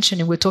 We were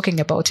mentioning, we're talking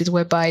about it,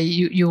 whereby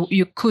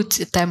you could,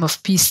 at time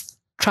of peace,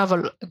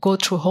 go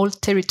through whole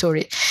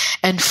territory,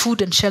 and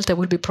food and shelter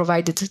will be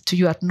provided to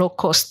you at no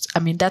cost.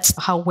 That's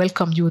how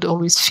welcome you would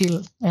always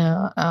feel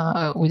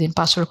within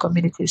pastoral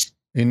communities.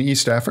 In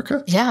East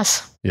Africa?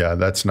 Yes. Yeah,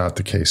 that's not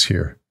the case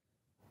here.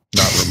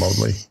 Not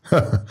remotely.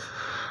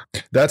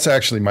 That's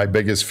actually my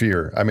biggest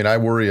fear. I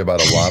worry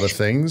about a lot of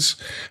things.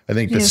 I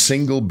think the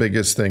single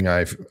biggest thing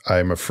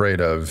I'm afraid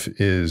of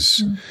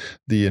is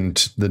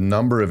the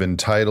number of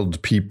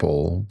entitled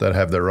people that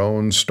have their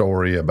own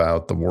story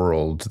about the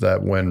world,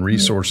 that when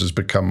resources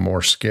become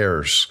more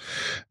scarce,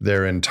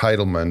 their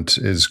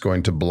entitlement is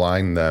going to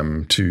blind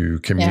them to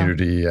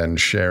community and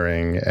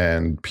sharing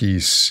and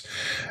peace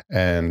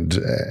and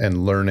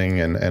learning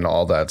and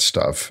all that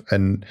stuff.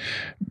 And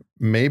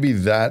maybe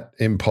that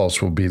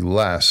impulse will be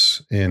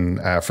less in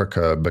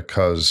Africa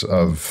because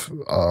of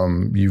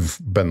you've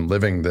been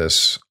living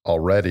this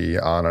already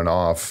on and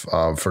off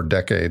for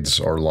decades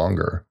or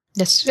longer.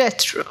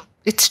 That's true.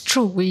 It's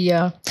true.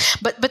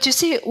 But you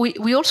see,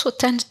 we also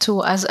tend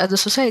to, as the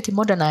society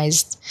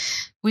modernized,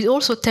 we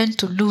also tend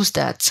to lose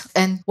that.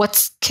 And what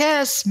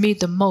scares me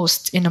the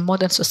most in a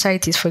modern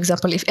society is, for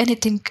example, if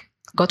anything,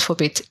 God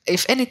forbid,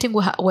 if anything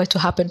were to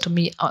happen to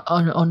me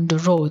on the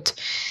road,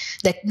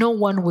 that no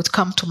one would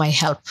come to my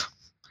help.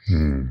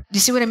 You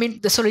see what I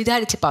mean? The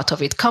solidarity part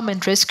of it. Come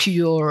and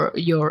rescue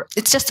your.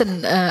 It's just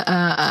an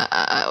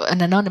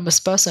anonymous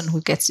person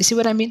who gets. You see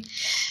what I mean?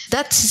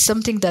 That's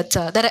something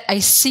that I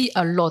see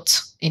a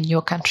lot in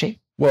your country.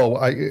 Well,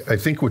 I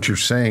think what you're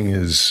saying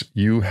is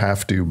you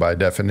have to, by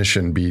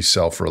definition, be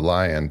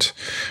self-reliant,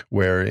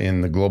 where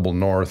in the global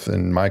north,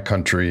 in my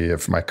country,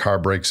 if my car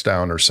breaks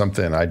down or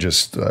something, I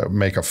just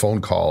make a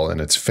phone call and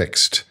it's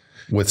fixed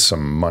with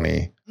some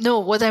money. No,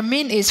 what I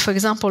mean is, for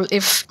example,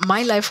 if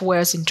my life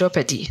was in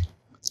jeopardy,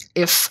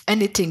 if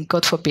anything,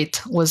 God forbid,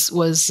 was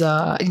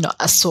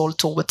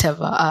assault or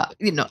whatever,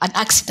 an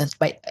accident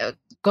by,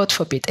 God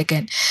forbid,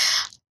 again,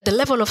 the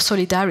level of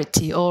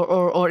solidarity,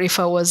 or if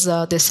I was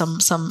there's some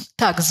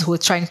thugs who were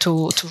trying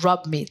to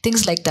rob me,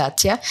 things like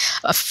that,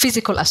 a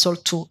physical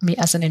assault to me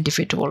as an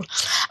individual.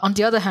 On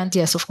the other hand,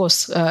 yes, of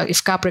course,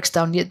 if car breaks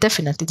down,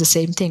 definitely the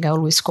same thing. I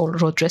always call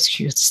road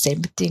rescue the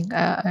same thing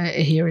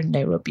here in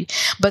Nairobi.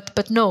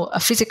 But no, a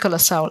physical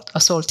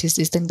assault is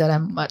this thing that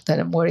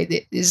I'm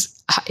worried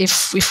is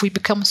if we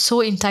become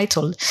so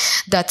entitled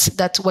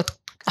that what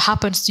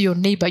happens to your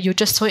neighbor, you're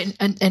just so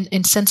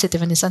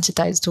insensitive and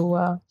insensitized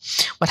to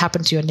what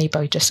happened to your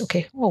neighbor. You just,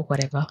 okay, oh,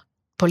 whatever.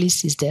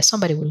 Police is there.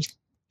 Somebody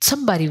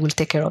will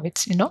take care of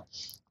it,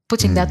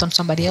 putting that on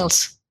somebody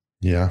else.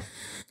 Yeah.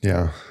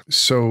 Yeah.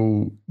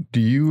 So do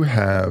you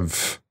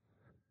have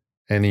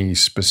any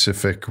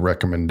specific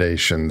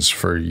recommendations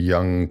for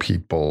young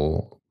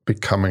people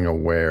becoming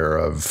aware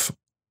of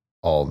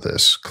all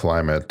this,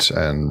 climate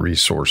and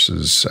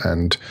resources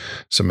and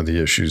some of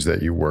the issues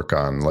that you work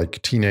on,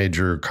 like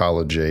teenager,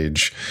 college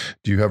age?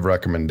 Do you have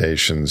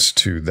recommendations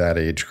to that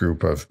age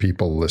group of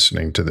people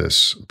listening to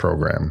this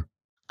program?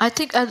 I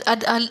think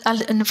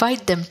I'll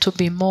invite them to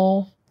be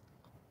more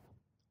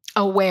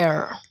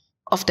aware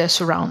of their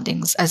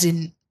surroundings, as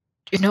in,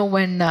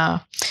 when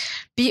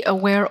be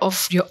aware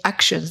of your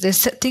actions.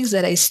 There's things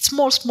that are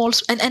small,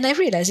 and I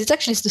realize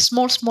it's the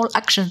small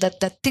actions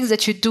that things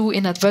that you do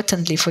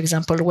inadvertently. For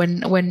example,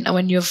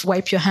 when you've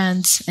wiped your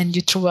hands and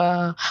you threw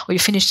or you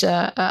finish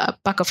a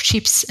pack of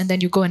chips and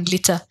then you go and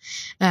litter,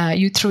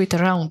 you threw it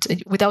around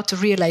without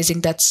realizing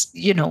that's,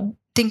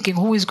 thinking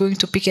who is going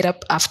to pick it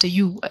up after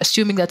you,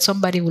 assuming that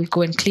somebody will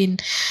go and clean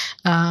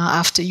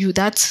after you.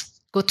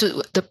 Go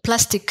to the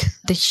plastic,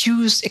 the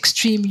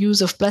extreme use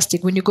of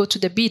plastic. When you go to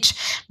the beach,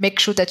 make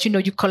sure that,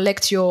 you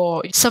collect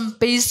some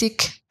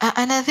basic,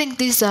 and I think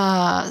these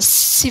are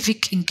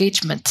civic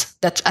engagement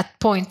that at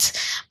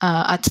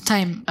the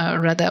time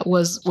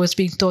was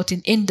being taught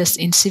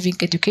in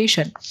civic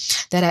education,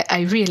 that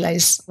I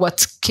realized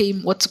what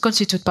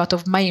constitute part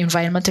of my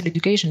environmental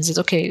education is,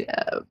 okay,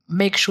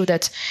 make sure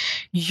that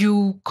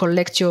you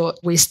collect your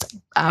waste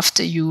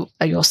after you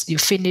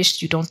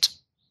finished, you don't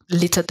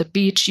litter the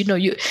beach,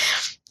 you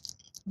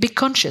be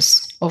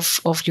conscious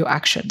of your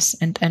actions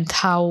and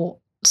how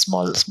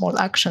small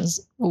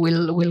actions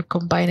will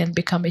combine and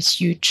become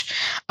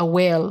a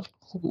whale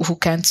who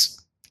can't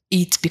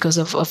eat because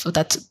of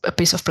that a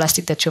piece of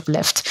plastic that you've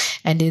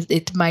left. And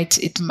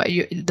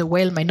the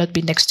whale might not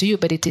be next to you,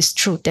 but it is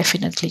true,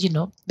 definitely,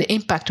 the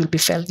impact will be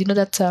felt.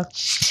 That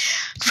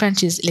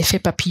French is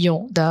l'effet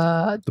papillon,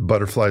 the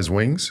butterfly's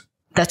wings.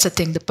 That's a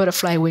thing, the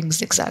butterfly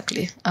wings,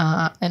 exactly.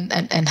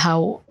 And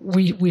how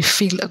we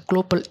feel a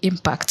global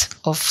impact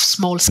of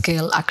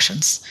small-scale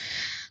actions.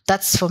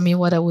 That's, for me,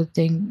 what I would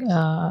think.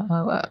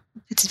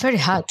 It's very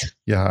hard.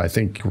 Yeah, I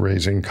think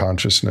raising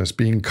consciousness,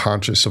 being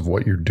conscious of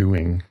what you're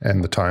doing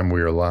and the time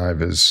we are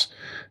alive is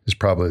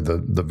probably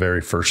the very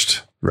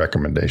first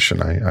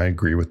recommendation. I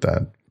agree with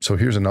that. So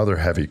here's another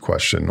heavy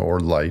question, or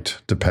light,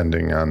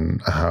 depending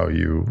on how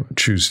you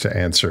choose to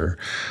answer.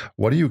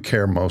 What do you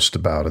care most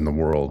about in the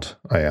world,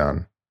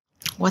 Ayan?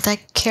 What I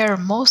care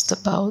most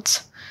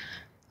about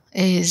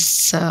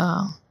is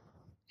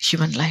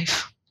human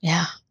life.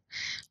 Yeah,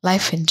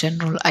 life in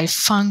general. I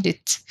found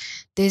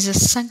there's a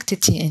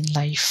sanctity in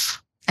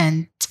life.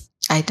 And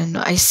I don't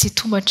know, I see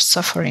too much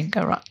suffering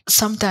around.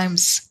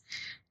 Sometimes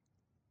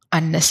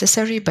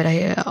unnecessary, but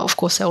of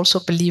course I also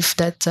believe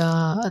that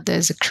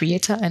there's a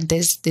creator and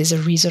there's a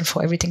reason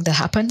for everything that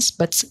happens.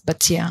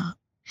 But yeah,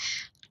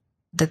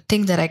 the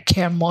thing that I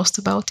care most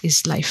about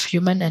is life,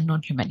 human and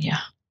non-human. Yeah.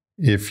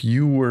 If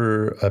you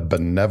were a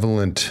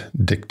benevolent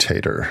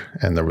dictator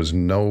and there was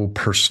no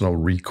personal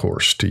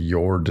recourse to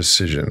your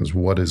decisions,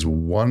 what is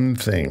one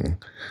thing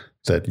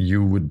that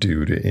you would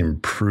do to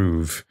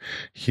improve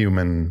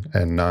human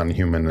and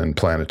non-human and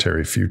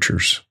planetary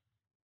futures?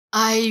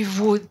 I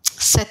would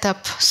set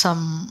up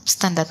some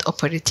standard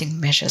operating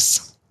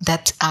measures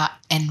that are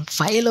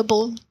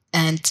inviolable,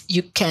 and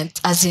you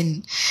can't, as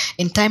in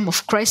time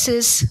of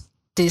crisis,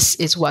 this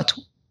is what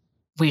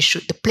we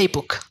should, the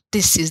playbook.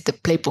 This is the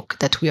playbook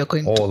that we are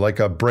going to. Oh,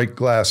 like a break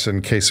glass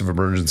in case of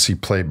emergency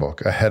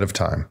playbook ahead of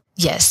time.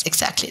 Yes,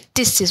 exactly.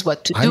 This is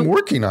what to do. I'm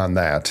working on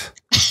that.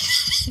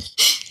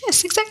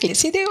 Yes, exactly.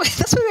 See,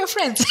 that's why we're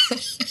friends.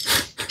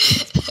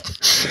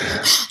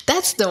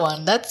 That's the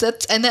one. That's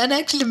and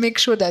actually make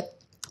sure that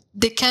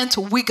they can't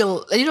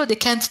wiggle. They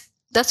can't.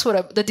 That's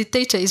what the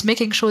dictator is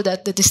making sure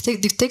that the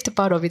dictator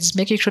part of it is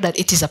making sure that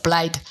it is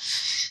applied.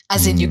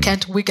 As in, you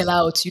can't wiggle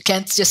out. You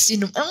can't just,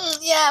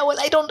 yeah, well,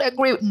 I don't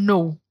agree.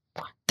 No,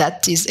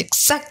 that is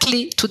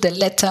exactly to the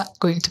letter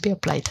going to be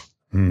applied.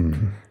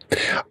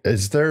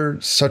 Is there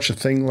such a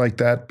thing like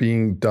that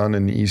being done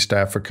in East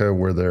Africa,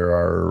 where there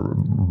are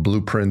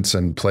blueprints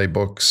and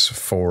playbooks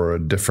for a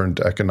different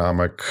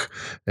economic,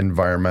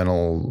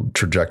 environmental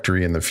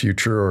trajectory in the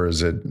future, or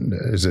is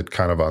it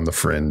kind of on the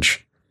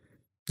fringe?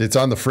 It's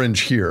on the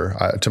fringe here,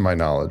 to my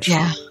knowledge.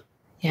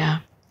 Yeah.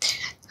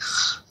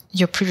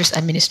 Your previous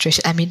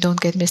administration,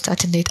 don't get me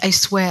started, Nate. I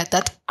swear,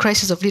 that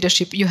crisis of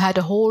leadership, you had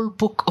a whole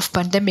book of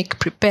pandemic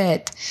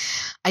prepared.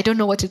 I don't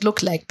know what it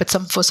looked like, but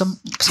for some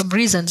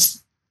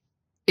reasons,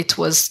 it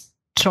was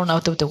thrown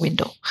out of the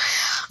window.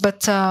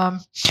 But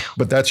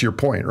that's your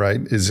point,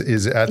 right?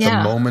 Is at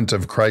the moment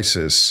of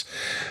crisis,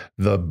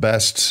 the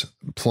best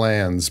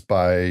plans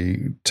by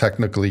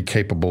technically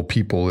capable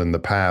people in the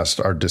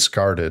past are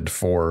discarded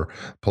for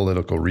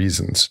political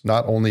reasons,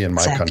 not only in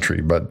my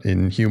country, but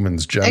in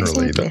humans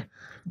generally. Exactly.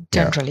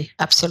 Generally,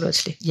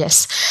 absolutely,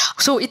 yes.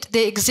 So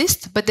they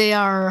exist, but they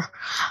are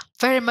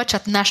very much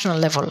at national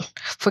level.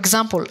 For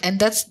example, and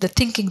that's the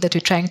thinking that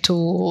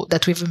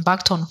we've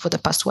embarked on for the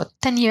past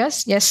 10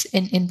 years. Yes,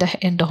 in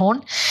the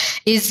Horn,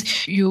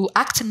 is you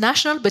act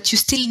national, but you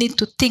still need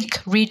to think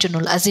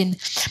regional. As in,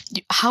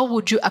 how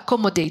would you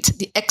accommodate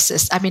the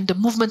excess? I mean, the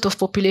movement of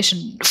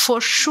population.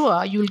 For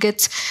sure, you'll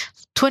get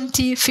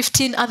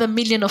 15 other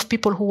million of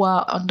people who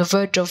are on the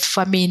verge of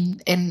famine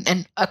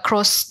and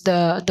across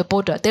the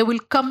border. They will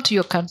come to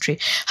your country.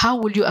 How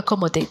will you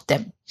accommodate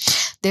them?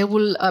 They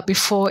will,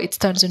 before it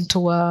turns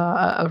into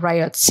a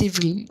riot,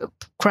 civil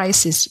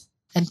crisis,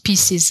 and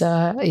peace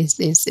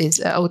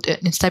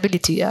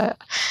instability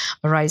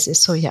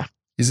arises. So, yeah.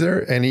 Is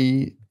there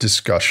any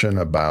discussion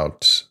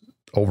about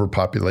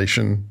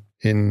overpopulation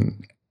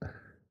in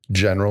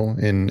general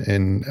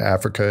in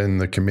Africa, in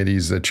the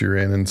committees that you're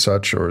in and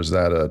such, or is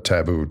that a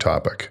taboo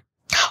topic?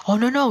 Oh,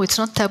 no, it's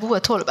not taboo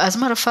at all. As a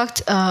matter of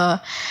fact,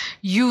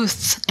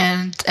 youth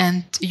and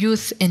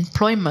youth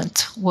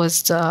employment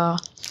was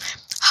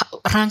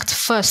ranked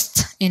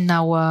first in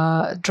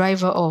our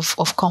driver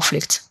of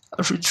conflict.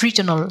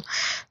 Regional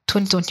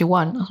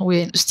 2021.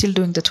 We're still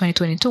doing the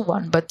 2022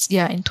 one, but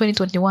yeah, in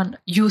 2021,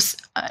 youth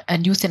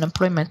and youth in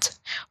employment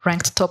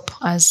ranked top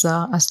as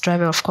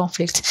driver of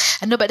conflict.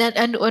 And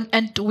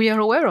we are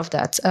aware of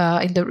that.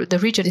 In the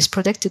region is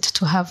predicted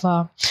to have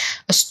a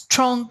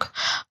strong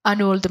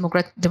annual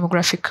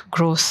demographic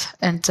growth,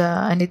 and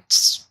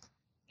it's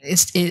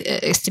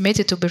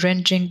estimated to be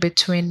ranging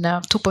between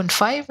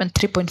 2.5 and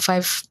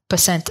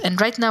 3.5%.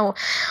 And right now,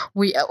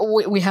 we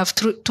have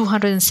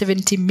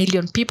 270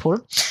 million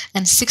people,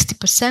 and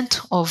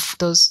 60% of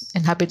those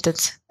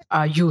inhabitants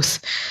are youth.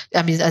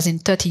 I mean, as in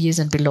 30 years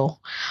and below.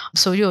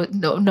 So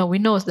we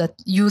know that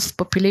youth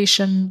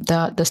population,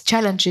 the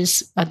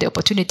challenges and the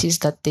opportunities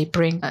that they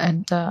bring,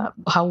 and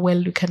how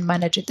well you can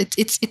manage it.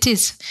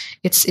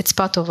 It's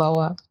part of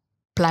our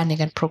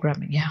planning and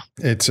programming. Yeah.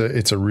 It's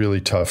a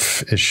really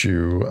tough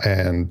issue.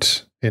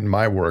 And in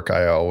my work,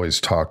 I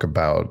always talk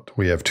about,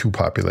 we have two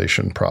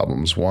population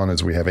problems. One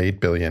is we have 8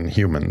 billion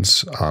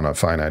humans on a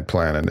finite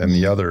planet. And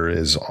the other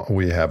is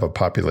we have a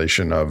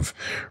population of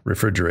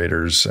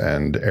refrigerators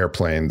and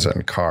airplanes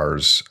and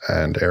cars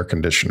and air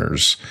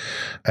conditioners.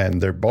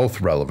 And they're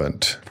both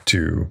relevant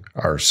to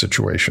our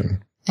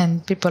situation.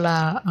 And people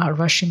are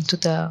rushing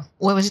to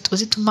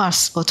was it to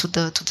Mars or to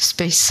the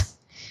space?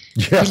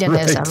 Yeah,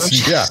 right.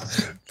 Yeah,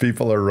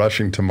 people are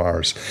rushing to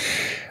Mars.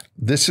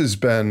 This has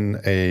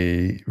been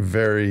a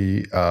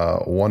very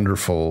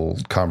wonderful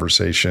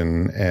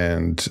conversation,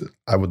 and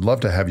I would love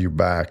to have you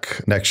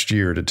back next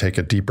year to take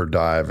a deeper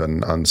dive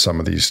on some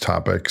of these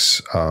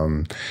topics.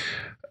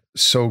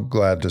 So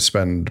glad to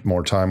spend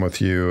more time with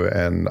you,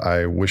 and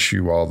I wish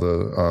you all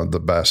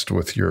the best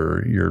with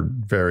your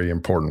very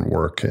important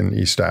work in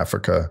East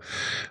Africa.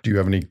 Do you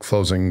have any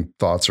closing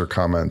thoughts or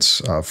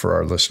comments for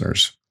our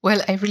listeners? Well,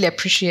 I really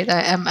appreciate.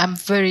 I'm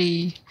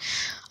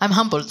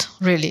humbled,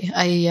 really.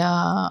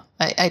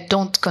 I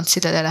don't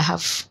consider that I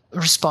have a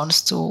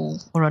response to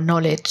or a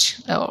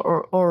knowledge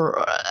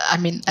or I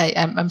mean,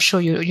 I'm sure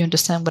you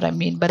understand what I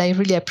mean. But I've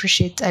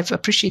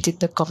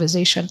appreciated the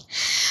conversation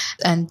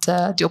and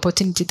the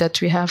opportunity that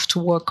we have to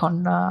work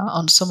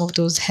on some of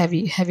those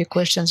heavy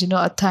questions.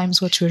 At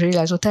times what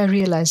I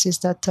realize is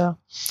that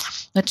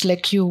not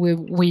like you,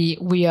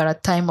 we are at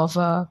a time of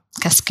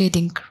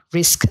cascading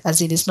risk,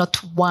 as it is not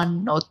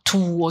one or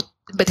two,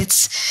 but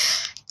it's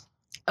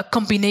a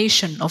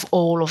combination of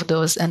all of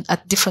those, and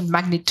at different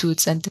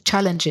magnitudes, and the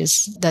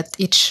challenges that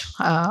each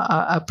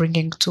are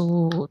bringing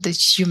to the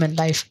human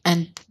life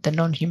and the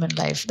non-human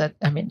life. The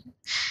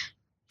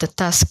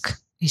task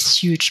is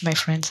huge, my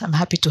friends. I'm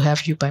happy to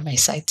have you by my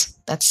side.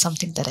 That's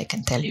something that I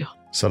can tell you.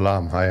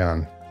 Salam,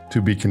 Ayan.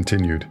 To be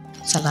continued.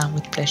 Salam,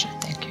 with pleasure.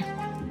 Thank you.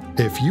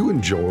 If you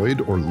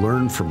enjoyed or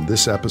learned from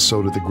this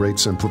episode of The Great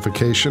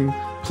Simplification,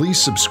 please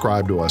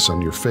subscribe to us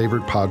on your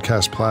favorite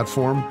podcast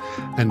platform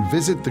and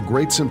visit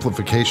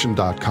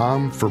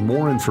thegreatsimplification.com for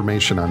more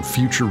information on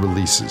future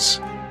releases.